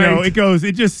 that's right. It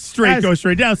just goes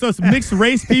straight down. So it's mixed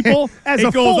race people. As it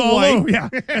a goes full all white. over. Yeah,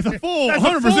 as a full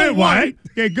 100% full white.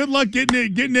 Okay, good luck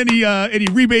getting any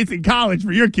rebates in college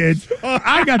for your kids.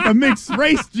 I got the mixed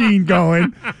race gene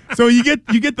going. So you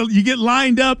get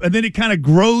lined up, and then it kind of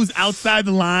grows outside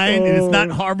the line, and it's not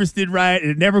harvested right,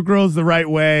 and it never grows the right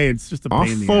way. It's just a pain in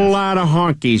the ass. Awful lot of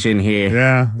honkies in here.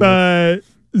 Yeah.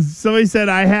 Somebody said,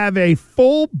 I have a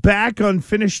full back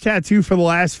unfinished tattoo for the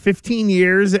last 15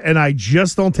 years, and I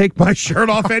just don't take my shirt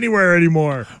off anywhere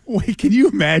anymore. Wait, can you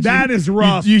imagine? That is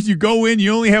rough. You go in,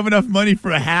 you only have enough money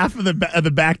for a half of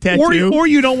the back tattoo. Or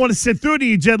you don't want to sit through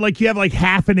it, you have like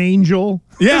half an angel.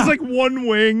 Yeah. There's like one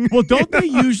wing. Well, don't they,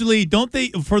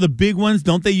 for the big ones,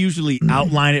 don't they usually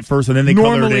outline it first and then they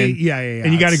color it in? Yeah.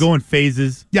 And you got to go in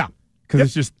phases. Yeah. Because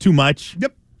it's just too much.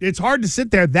 Yep. It's hard to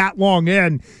sit there that long,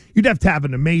 and you'd have to have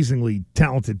an amazingly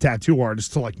talented tattoo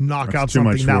artist to knock out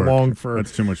something that long for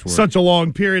That's too much work. Such a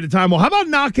long period of time. Well, how about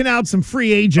knocking out some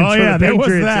free agents for the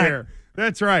Patriots here?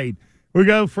 That's right. We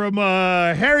go from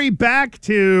Harry back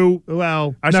to,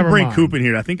 I should bring Coop in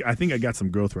here. I think I got some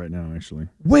growth right now, actually.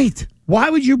 Wait, why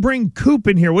would you bring Coop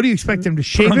in here? What do you expect him to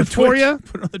shave it for you?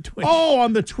 Put it on the Twitch. Oh,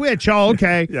 on the Twitch. Oh,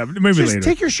 okay. Yeah, maybe just later.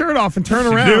 Take your shirt off and turn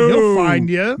around. No. He'll find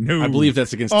you. No. I believe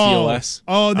that's against TOS.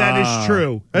 Oh, that is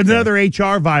true. Another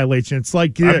HR violation. It's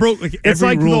like I broke it's every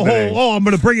like rule the today. whole. I'm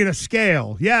going to bring in a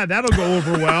scale. Yeah, that'll go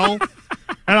over well.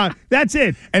 And that's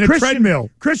it. And a treadmill.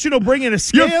 Christian will bring in a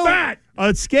scale. You're fat.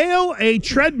 A scale, a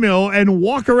treadmill, and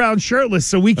walk around shirtless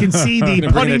so we can see the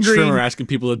Bring putting a trimmer green. asking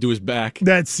people to do his back.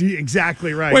 That's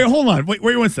exactly right. Wait, hold on. Wait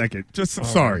 1 second.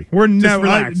 Sorry. We're Just never.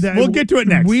 relax. We'll get to it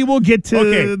next. We will get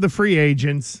to the free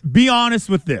agents. Be honest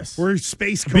with this. We're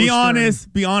space coastering.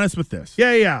 Be honest with this.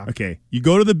 Yeah. Okay. You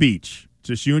go to the beach,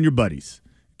 just you and your buddies.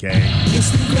 Okay.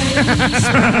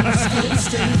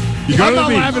 You go I'm to the not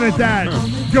beach. laughing at that.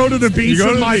 Go to the beach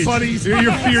with my buddies.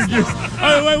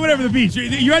 Whatever the beach.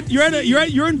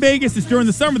 You're in Vegas. It's during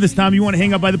the summer this time. You want to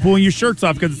hang out by the pool and your shirt's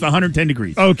off because it's 110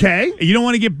 degrees. Okay. You don't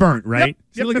want to get burnt, right?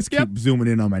 Yep. Look, keep zooming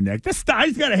in on my neck. I just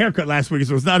got a haircut last week,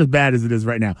 so it's not as bad as it is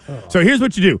right now. So here's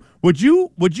what you do. Would you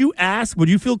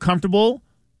feel comfortable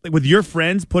with your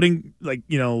friends putting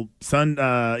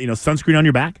sunscreen on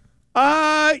your back?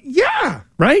 Yeah.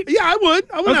 Right? Yeah, I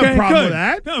would. I wouldn't have a problem with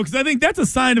that. No, because I think that's a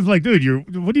sign of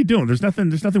dude, what are you doing? There's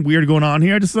nothing weird going on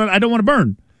here. I don't want to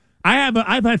burn.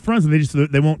 I've had friends and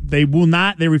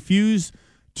they refuse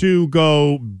to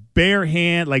go bare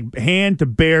hand to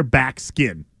bare back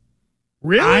skin.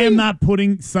 Really? I am not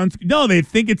putting sunscreen. No, they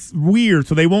think it's weird,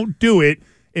 so they won't do it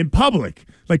in public.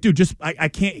 Like, dude, I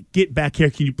can't get back here.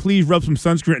 Can you please rub some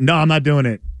sunscreen? No, I'm not doing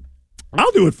it.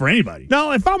 I'll do it for anybody.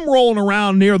 Now, if I'm rolling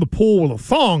around near the pool with a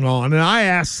thong on and I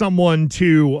ask someone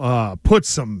to put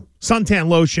some suntan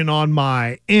lotion on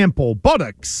my ample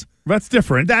buttocks, that's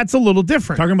different. That's a little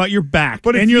different. Talking about your back,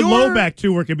 but and your low back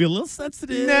too, where it can be a little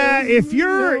sensitive. Nah, if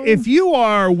you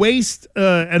are waist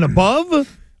and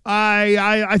above,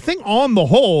 I think on the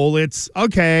whole it's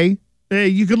okay.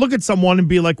 You could look at someone and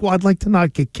be like, "Well, I'd like to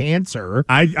not get cancer."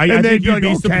 I think you'd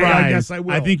be surprised. I guess I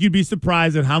will. I think you'd be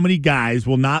surprised at how many guys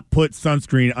will not put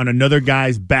sunscreen on another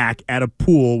guy's back at a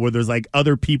pool where there's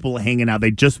other people hanging out. They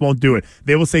just won't do it.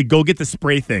 They will say, "Go get the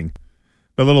spray thing."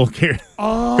 The little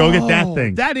go get that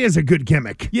thing. That is a good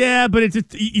gimmick. Yeah, but it's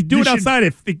just, you do it outside.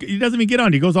 If it doesn't even get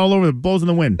on, he goes all over, blows in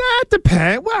the wind. That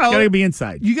depends. Well, you gotta be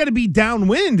inside. You got to be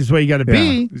downwind is where you got to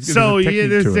be. So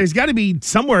there's got to be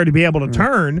somewhere to be able to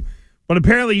turn. But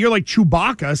apparently you're like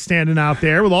Chewbacca standing out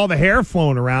there with all the hair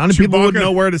flowing around, and people wouldn't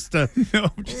know where to just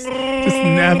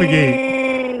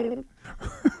navigate.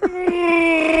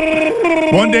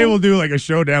 One day we'll do like a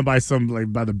show down by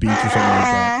the beach or something like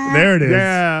that. There it is.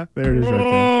 Yeah. There it is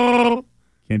right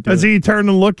there. Does he turn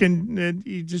and look and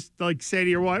you just like say to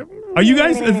your wife? Are you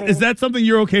guys, is that something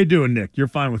you're okay doing, Nick? You're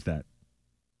fine with that?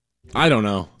 I don't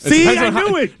know. See, I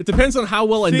knew it. It depends on how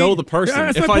well I know the person.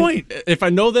 Yeah, that's my point. If I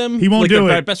know them, he won't do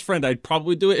it. If my best friend, I'd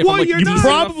probably do it. If Well, I'm you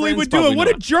probably would do it. What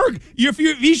a jerk! If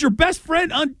he's your best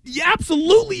friend,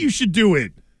 absolutely you should do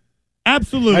it.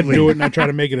 Absolutely, I'd do it and I try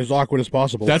to make it as awkward as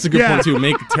possible. That's a good point too.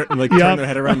 Turn their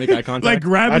head around, make eye contact. Like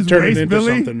grab his waist,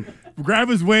 Billy. Grab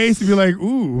his waist and be like,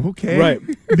 "Ooh, okay." Right.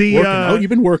 You've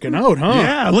been working out, huh?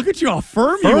 Yeah. Look at you, how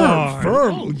firm you are.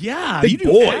 Firm. Oh, yeah. Big you do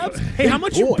boy. abs. Hey, how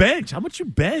much you bench? How much you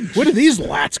bench? Where do these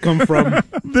lats come from?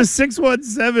 The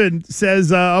 617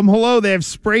 says, hello, they have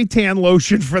spray tan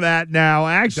lotion for that now.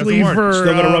 Actually, Doesn't work.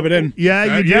 Still got to rub it in.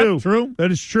 Yeah, you do. Yeah, true. That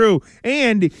is true.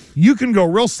 And you can go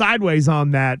real sideways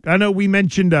on that. I know we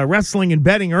mentioned wrestling and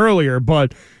betting earlier,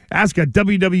 but ask a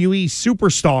WWE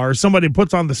superstar, somebody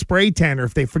puts on the spray tanner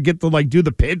if they forget to do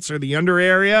the pits or the under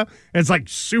area, and it's like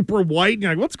super white. And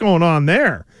you're like, what's going on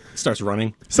there? Starts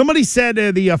running. Somebody said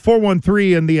the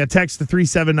 413 and the text to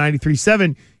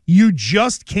 37937, you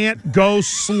just can't go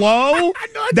slow.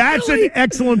 That's Billy. an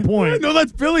excellent point. No,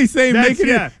 that's Billy saying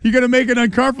you're going to make it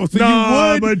uncomfortable. So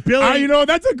No, you would. but Billy-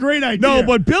 that's a great idea. No,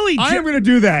 but Billy, I am going to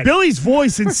do that. Billy's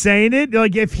voice in saying it,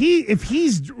 like if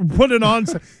he's put it on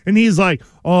and he's like,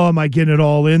 oh, am I getting it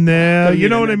all in there? You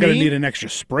know what I mean? Gonna need an extra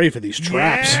spray for these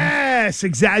traps. Yes,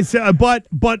 exactly.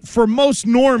 But for most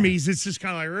normies, it's just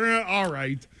kind of like, all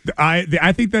right.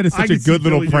 I think that is such a good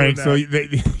little prank. So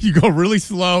you go really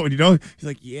slow, and he's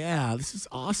like, "Yeah, this is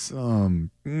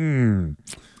awesome." The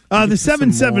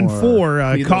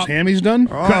 774 Need those hammies done?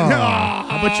 How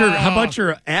about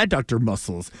your adductor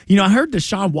muscles? I heard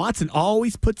Deshaun Watson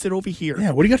always puts it over here.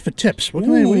 Yeah, what do you got for tips? How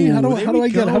do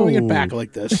I get back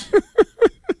like this?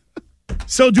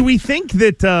 So do we think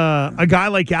that a guy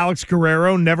like Alex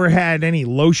Guerrero never had any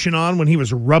lotion on when he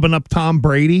was rubbing up Tom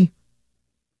Brady?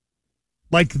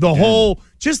 Like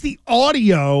just the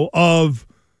audio of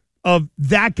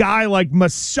that guy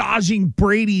massaging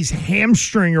Brady's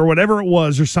hamstring or whatever it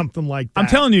was or something like that. I'm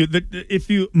telling you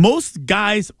that most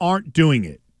guys aren't doing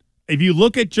it. If you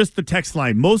look at just the text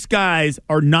line, most guys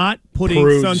are not putting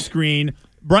sunscreen.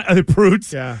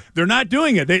 Prudes. Yeah. They're not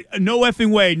doing it. No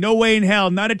effing way. No way in hell.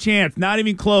 Not a chance. Not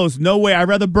even close. No way. I'd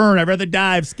rather burn. I'd rather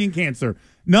die of skin cancer.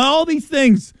 No, all these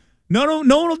things. No one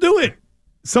will do it.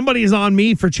 Somebody is on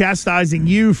me for chastising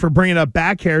you for bringing up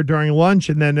back hair during lunch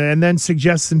and then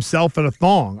suggests himself in a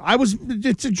thong.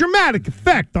 It's a dramatic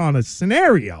effect on a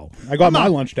scenario. I got my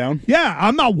lunch down. Yeah,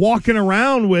 I'm not walking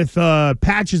around with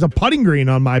patches of putting green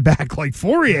on my back like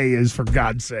Fourier is, for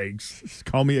God's sakes. Just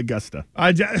call me Augusta.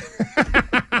 It's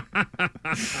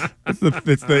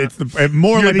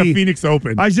more like the Phoenix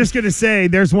Open. I was just gonna say,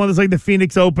 there's one that's like the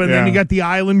Phoenix Open. Then you got the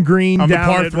Island Green. I'm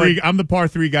the par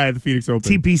three guy at the Phoenix Open.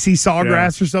 TPC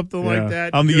Sawgrass or something like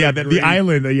that. The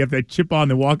island that you have to chip on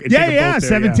the walk. And take a boat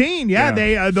 17.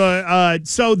 Yeah.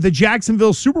 So the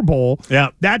Jacksonville Super Bowl. Yeah,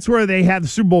 that's where they had the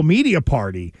Super Bowl media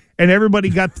party, and everybody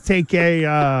got to take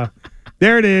a.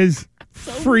 There it is.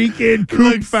 Freaking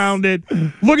Coop found it.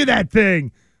 Look at that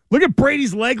thing. Look at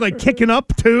Brady's leg kicking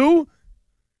up too.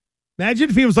 Imagine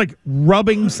if he was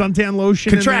rubbing suntan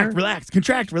lotion. Contract, relax.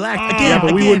 Again,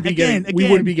 but we wouldn't be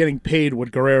getting paid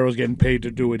what Guerrero's getting paid to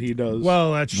do what he does.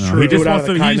 Well, that's true. He just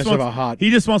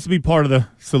wants to be part of the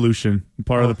solution,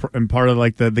 part of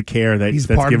the care that's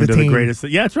given to the greatest.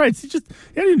 Yeah, that's right. He doesn't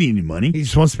need any money. He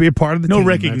just wants to be a part of the team. No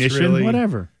recognition,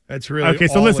 whatever. That's really okay.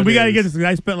 So listen, we got to get this.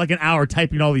 I spent an hour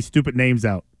typing all these stupid names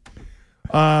out.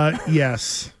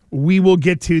 Yes, we will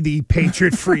get to the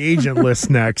Patriot free agent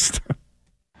list next.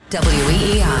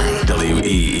 WEEI.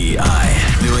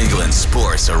 New England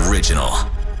Sports Original.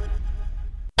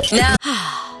 Now,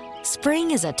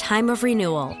 Spring is a time of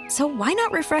renewal, so why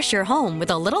not refresh your home with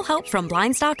a little help from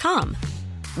Blinds.com?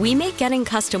 We make getting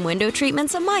custom window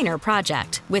treatments a minor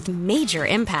project with major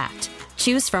impact.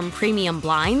 Choose from premium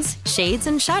blinds, shades,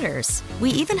 and shutters.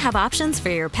 We even have options for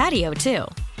your patio, too.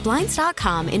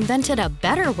 Blinds.com invented a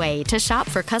better way to shop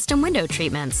for custom window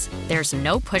treatments. There's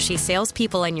no pushy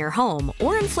salespeople in your home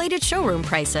or inflated showroom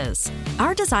prices.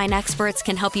 Our design experts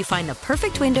can help you find the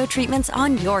perfect window treatments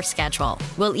on your schedule.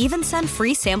 We'll even send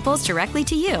free samples directly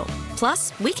to you.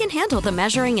 Plus, we can handle the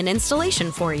measuring and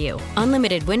installation for you.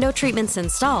 Unlimited window treatments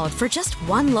installed for just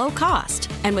one low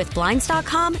cost. And with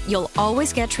Blinds.com, you'll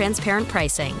always get transparent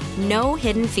pricing. No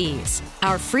hidden fees.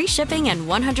 Our free shipping and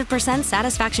 100%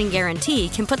 satisfaction guarantee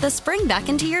can put the spring back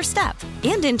into your step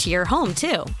and into your home,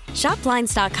 too. Shop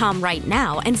Blinds.com right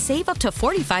now and save up to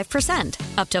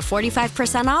 45%. Up to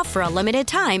 45% off for a limited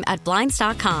time at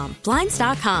Blinds.com.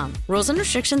 Blinds.com. Rules and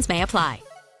restrictions may apply.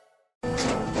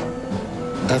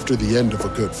 After the end of a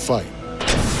good fight,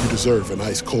 you deserve an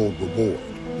ice-cold reward.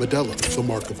 Modelo is the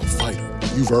mark of a fighter.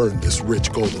 You've earned this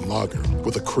rich golden lager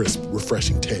with a crisp,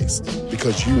 refreshing taste.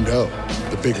 Because you know,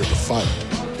 the bigger the fight,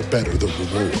 the better the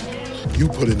reward. You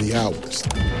put in the hours,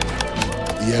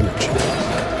 the energy,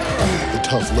 the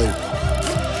tough labor.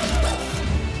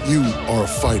 You are a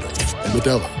fighter, and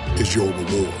Modelo is your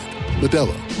reward.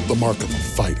 Modelo, the mark of a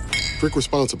fighter. Drink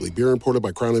responsibly. Beer imported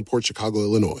by Crown Imports, Chicago,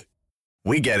 Illinois.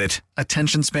 We get it.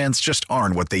 Attention spans just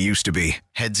aren't what they used to be.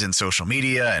 Heads in social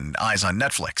media and eyes on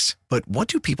Netflix. But what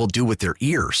do people do with their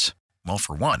ears? Well,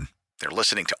 for one, they're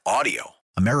listening to audio.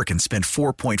 Americans spend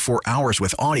 4.4 hours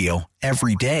with audio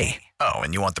every day. Oh,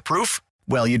 and you want the proof?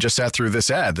 Well, you just sat through this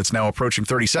ad that's now approaching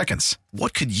 30 seconds.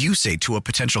 What could you say to a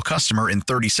potential customer in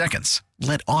 30 seconds?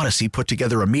 Let Odyssey put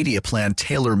together a media plan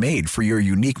tailor-made for your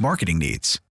unique marketing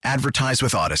needs. Advertise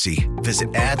with Odyssey.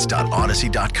 Visit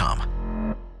ads.odyssey.com.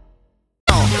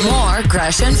 More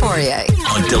Gresh and Fauria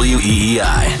on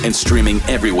WEEI and streaming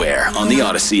everywhere on the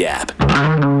Odyssey app.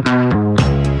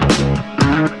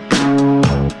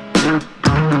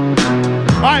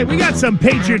 All right, we got some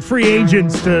Patriot free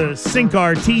agents to sink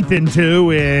our teeth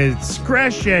into. It's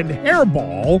Gresh and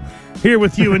Hairball here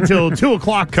with you until 2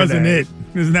 o'clock. Cousin It.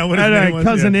 Isn't that what his name was?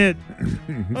 Cousin Yeah. It.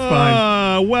 It's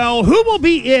fine. Well, who will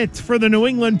be it for the New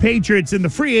England Patriots in the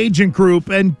free agent group?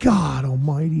 And God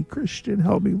almighty, Christian,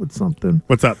 help me with something.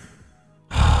 What's up?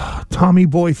 Tommy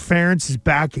Boy Ferentz is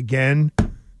back again.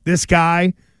 This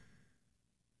guy.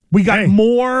 We got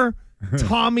more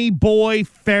Tommy Boy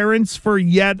Ferentz for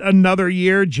yet another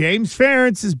year. James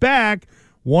Ferentz is back.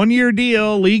 1-year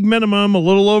deal, league minimum, a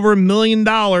little over $1 million,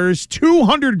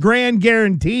 $200,000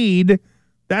 guaranteed.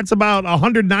 That's about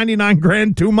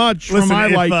 $199,000 too much for my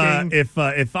liking. If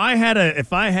I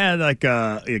had like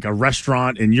a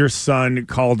restaurant and your son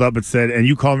called up and said, and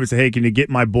you called me and said, hey, can you get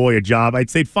my boy a job? I'd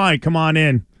say, fine, come on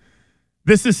in.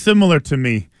 This is similar to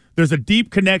me. There's a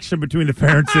deep connection between the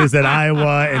Ferentzes at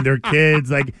Iowa and their kids.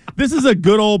 Like, this is a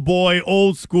good old boy,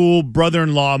 old school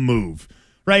brother-in-law move.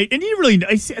 Right, and you really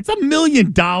it's $1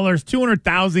 million,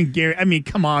 $200,000. Gary, I mean,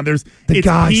 come on, it's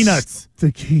peanuts.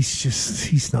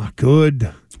 He's not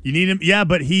good. You need him, yeah,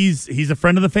 but he's a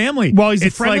friend of the family. Well, he's a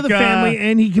friend of the family,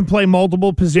 and he can play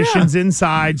multiple positions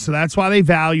inside, so that's why they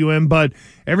value him. But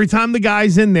every time the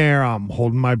guy's in there, I'm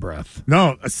holding my breath.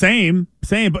 No, same.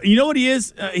 But you know what he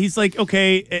is? He's like,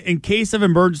 okay, in case of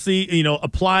emergency,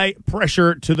 apply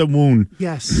pressure to the wound.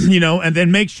 Yes. And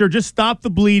then make sure, just stop the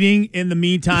bleeding in the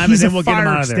meantime, He's and then we'll get him out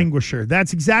of there. He's a fire extinguisher.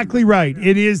 That's exactly right.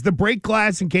 It is the break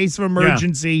glass in case of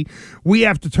emergency. Yeah. We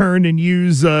have to turn and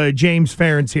use James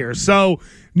Ferentz here. So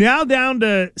now down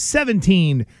to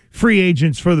 17 free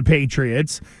agents for the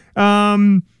Patriots.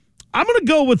 I'm going to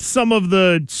go with some of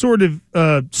the sort of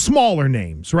smaller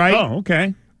names, right? Oh,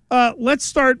 okay. Let's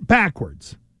start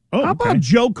backwards. Oh, how about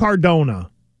Joe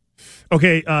Cardona?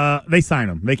 Okay, they sign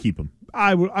him. They keep him.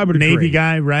 I would Navy agree.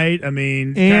 guy, right? I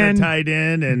mean, kind of tied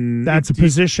in, and that's a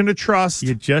position of trust.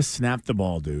 You just snap the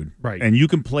ball, dude. Right, and you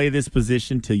can play this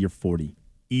position till you're 40.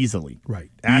 Easily.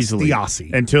 Right. Easily. Ask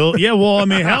Diossi. Until,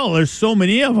 hell, there's so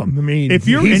many of them. I mean, he's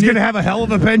going to have a hell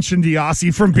of a pension,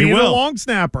 Diossi, from being a long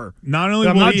snapper. Not only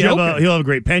will he'll have a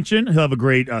great pension, he'll have a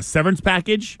great severance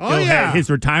package. His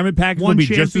retirement package will be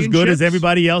just as good as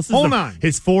everybody else's. Hold on.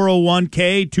 His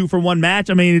 401k, 2-for-1 match.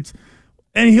 I mean,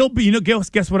 and he'll be,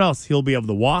 guess what else? He'll be able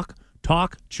to walk,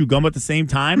 talk, chew gum at the same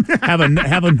time, have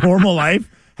a normal life.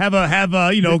 Have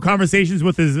conversations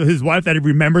with his wife that he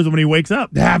remembers when he wakes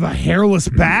up. Have a hairless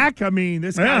back. I mean,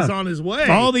 this guy's on his way.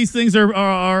 All these things are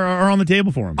on the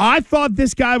table for him. I thought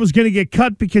this guy was going to get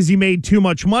cut because he made too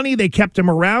much money. They kept him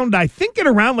around. I think at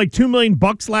around like $2 million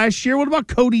last year. What about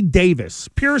Cody Davis,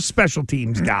 pure special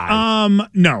teams guy?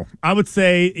 No, I would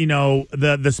say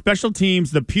the special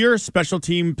teams, the pure special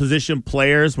team position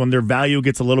players, when their value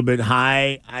gets a little bit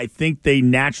high, I think they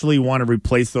naturally want to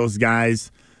replace those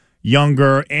guys.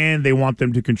 Younger, and they want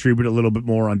them to contribute a little bit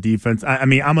more on defense. I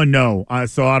mean, I'm a no.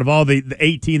 So out of all the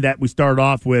 18 that we started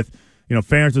off with,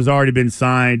 Ferentz has already been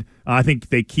signed. I think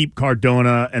they keep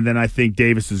Cardona, and then I think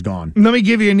Davis is gone. Let me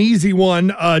give you an easy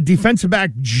one. Defensive back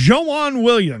Joan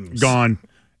Williams. Gone.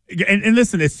 And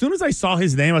listen, as soon as I saw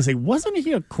his name, I was like, wasn't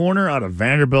he a corner out of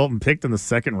Vanderbilt and picked in the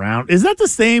second round? Is that the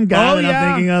same guy that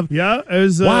I'm thinking of? Yeah. It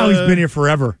was, wow, he's been here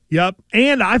forever. Yep.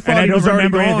 And I thought he was already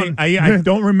gone. I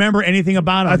don't remember anything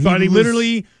about him. I thought he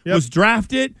literally was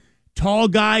drafted. Tall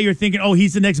guy. You're thinking, oh,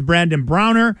 he's the next Brandon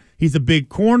Browner. He's a big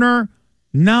corner.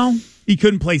 No, he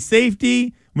couldn't play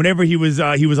safety. Whenever he was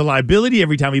a liability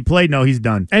every time he played. No, he's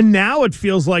done. And now it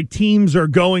feels like teams are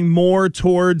going more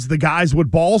towards the guys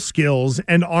with ball skills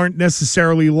and aren't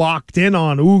necessarily locked in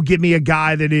on, ooh, give me a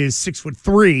guy that is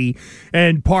 6'3".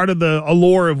 And part of the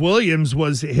allure of Williams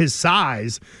was his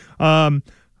size.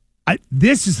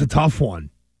 This is a tough one.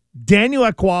 Daniel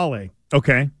Ekuale.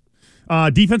 Okay.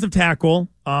 Defensive tackle.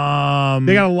 They got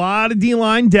a lot of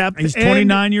D-line depth. He's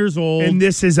 29 years old. And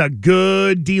this is a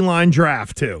good D-line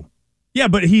draft, too. Yeah,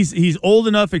 but he's old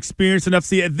enough, experienced enough.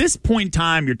 See, at this point in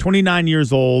time, you're 29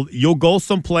 years old. You'll go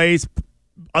someplace.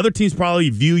 Other teams probably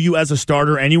view you as a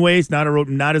starter anyways, not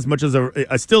as much as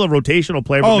still a rotational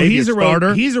player, but maybe he's a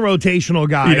starter. He's a rotational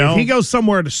guy. You know? If he goes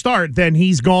somewhere to start, then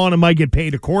he's gone and might get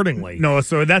paid accordingly. No,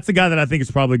 so that's the guy that I think is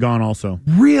probably gone also.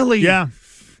 Really? Yeah.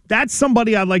 That's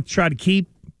somebody I'd like to try to keep.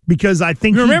 Because I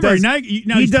think remember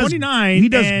he's 29. He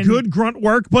does good grunt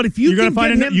work, but if you're going to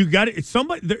find him, you got it.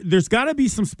 Somebody there's got to be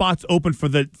some spots open for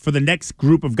the next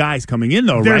group of guys coming in,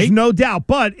 though. Right? There's no doubt.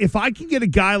 But if I can get a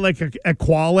guy like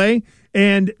Ekuale,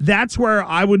 and that's where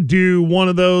I would do one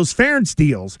of those Ferentz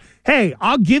deals. Hey,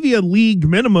 I'll give you a league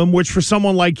minimum, which for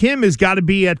someone like him has got to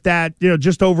be at that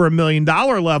just over $1 million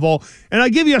level, and I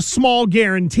give you a small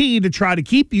guarantee to try to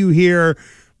keep you here.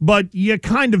 But you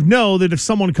kind of know that if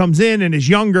someone comes in and is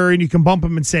younger and you can bump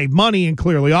him and save money and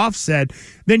clearly offset,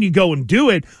 then you go and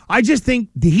do it. I just think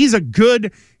he's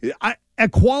Ekuale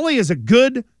is a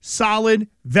good, solid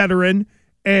veteran,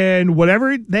 and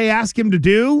whatever they ask him to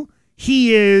do,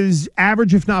 he is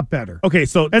average, if not better. Okay,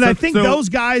 I think those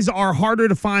guys are harder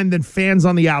to find than fans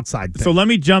on the outside think. So let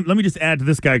me just add to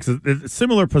this guy, because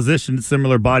similar position,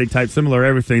 similar body type, similar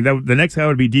everything. The next guy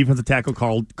would be defensive tackle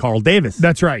Carl Davis.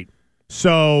 That's right.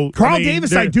 So Carl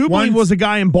Davis, I do believe, was a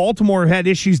guy in Baltimore who had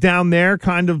issues down there,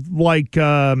 kind of like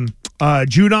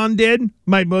Judon did,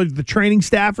 might be the training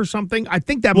staff or something. I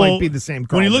think that might be the same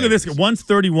Carl When you look Davis. at this, one's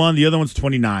 31, the other one's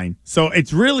 29. So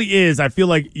it really is, I feel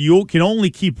like you can only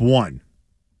keep one.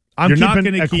 You're not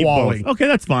going to keep both. Okay,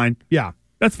 that's fine. Yeah.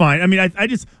 That's fine. I mean,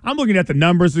 I'm looking at the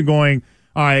numbers and going,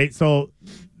 all right, so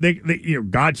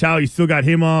Godchild, you still got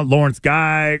him on, Lawrence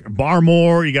Guy,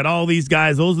 Barmore, you got all these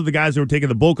guys. Those are the guys who are taking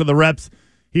the bulk of the reps.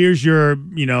 Here's your,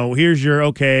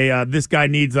 this guy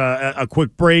needs a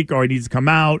quick break or he needs to come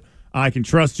out. I can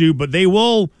trust you. But they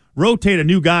will rotate a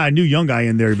new young guy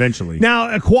in there eventually.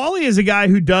 Now, Ekuale is a guy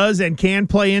who does and can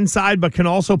play inside but can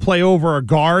also play over a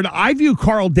guard. I view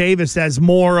Carl Davis as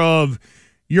more of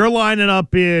you're lining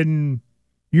up in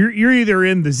 – You're either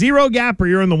in the zero gap or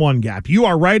you're in the one gap. You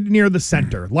are right near the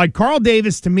center. Like Carl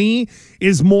Davis, to me,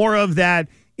 is more of that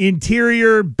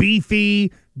interior,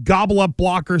 beefy, gobble-up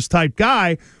blockers type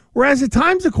guy, whereas at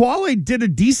times Ekuale did a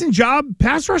decent job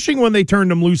pass rushing when they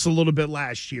turned him loose a little bit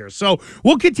last year. So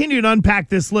we'll continue to unpack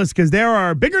this list because there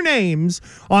are bigger names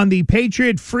on the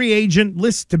Patriot free agent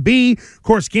list to be. Of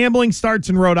course, gambling starts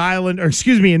in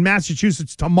in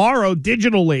Massachusetts tomorrow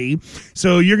digitally.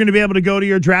 So you're going to be able to go to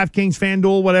your DraftKings,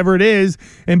 FanDuel, whatever it is,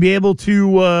 and be able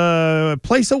to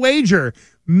place a wager.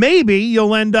 Maybe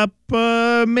you'll end up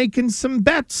making some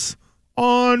bets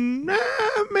on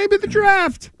maybe the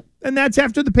draft. And that's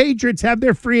after the Patriots have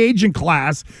their free agent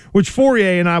class, which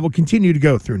Fourier and I will continue to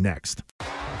go through next.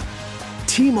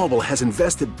 T-Mobile has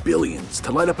invested billions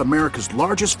to light up America's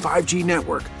largest 5G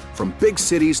network, from big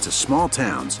cities to small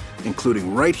towns,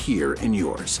 including right here in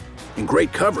yours. And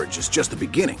great coverage is just the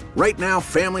beginning. Right now,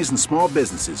 families and small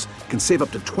businesses can save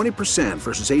up to 20%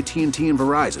 versus AT&T and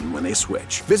Verizon when they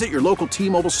switch. Visit your local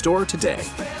T-Mobile store today.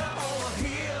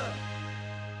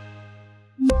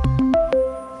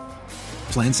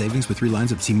 Plan savings with 3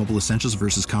 lines of T-Mobile Essentials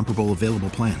versus comparable available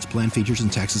plans. Plan features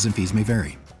and taxes and fees may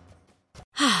vary.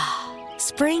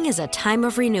 Spring is a time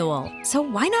of renewal, so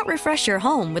why not refresh your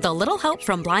home with a little help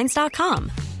from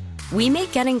Blinds.com? We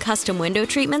make getting custom window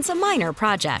treatments a minor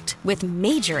project with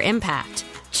major impact.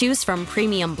 Choose from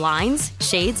premium blinds,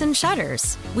 shades, and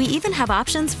shutters. We even have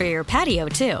options for your patio,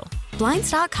 too.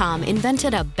 Blinds.com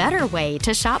invented a better way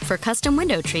to shop for custom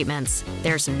window treatments.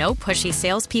 There's no pushy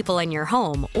salespeople in your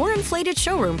home or inflated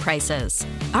showroom prices.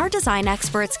 Our design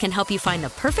experts can help you find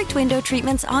the perfect window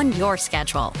treatments on your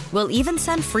schedule. We'll even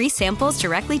send free samples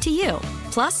directly to you.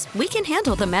 Plus, we can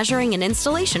handle the measuring and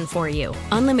installation for you.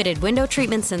 Unlimited window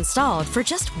treatments installed for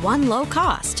just one low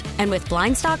cost. And with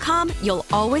Blinds.com, you'll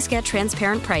always get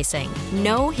transparent pricing.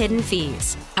 No hidden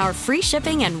fees. Our free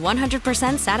shipping and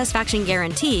 100% satisfaction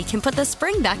guarantee can put the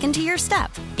spring back into your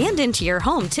step and into your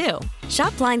home, too.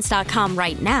 Shop Blinds.com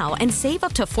right now and save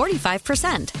up to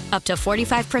 45%. Up to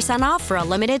 45% off for a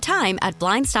limited time at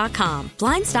Blinds.com.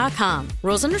 Blinds.com.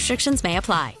 Rules and restrictions may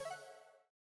apply.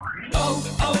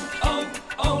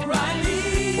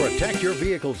 O'Reilly. Protect your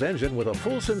vehicle's engine with a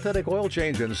full synthetic oil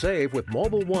change and save with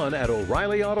Mobil 1 at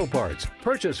O'Reilly Auto Parts.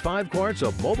 Purchase 5 quarts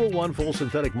of Mobil 1 full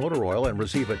synthetic motor oil and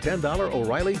receive a $10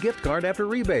 O'Reilly gift card after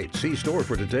rebate. See store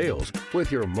for details.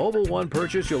 With your Mobil 1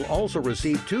 purchase, you'll also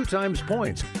receive 2 times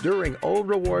points during O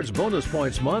Rewards Bonus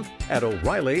Points Month at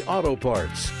O'Reilly Auto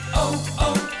Parts.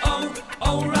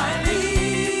 O'Reilly.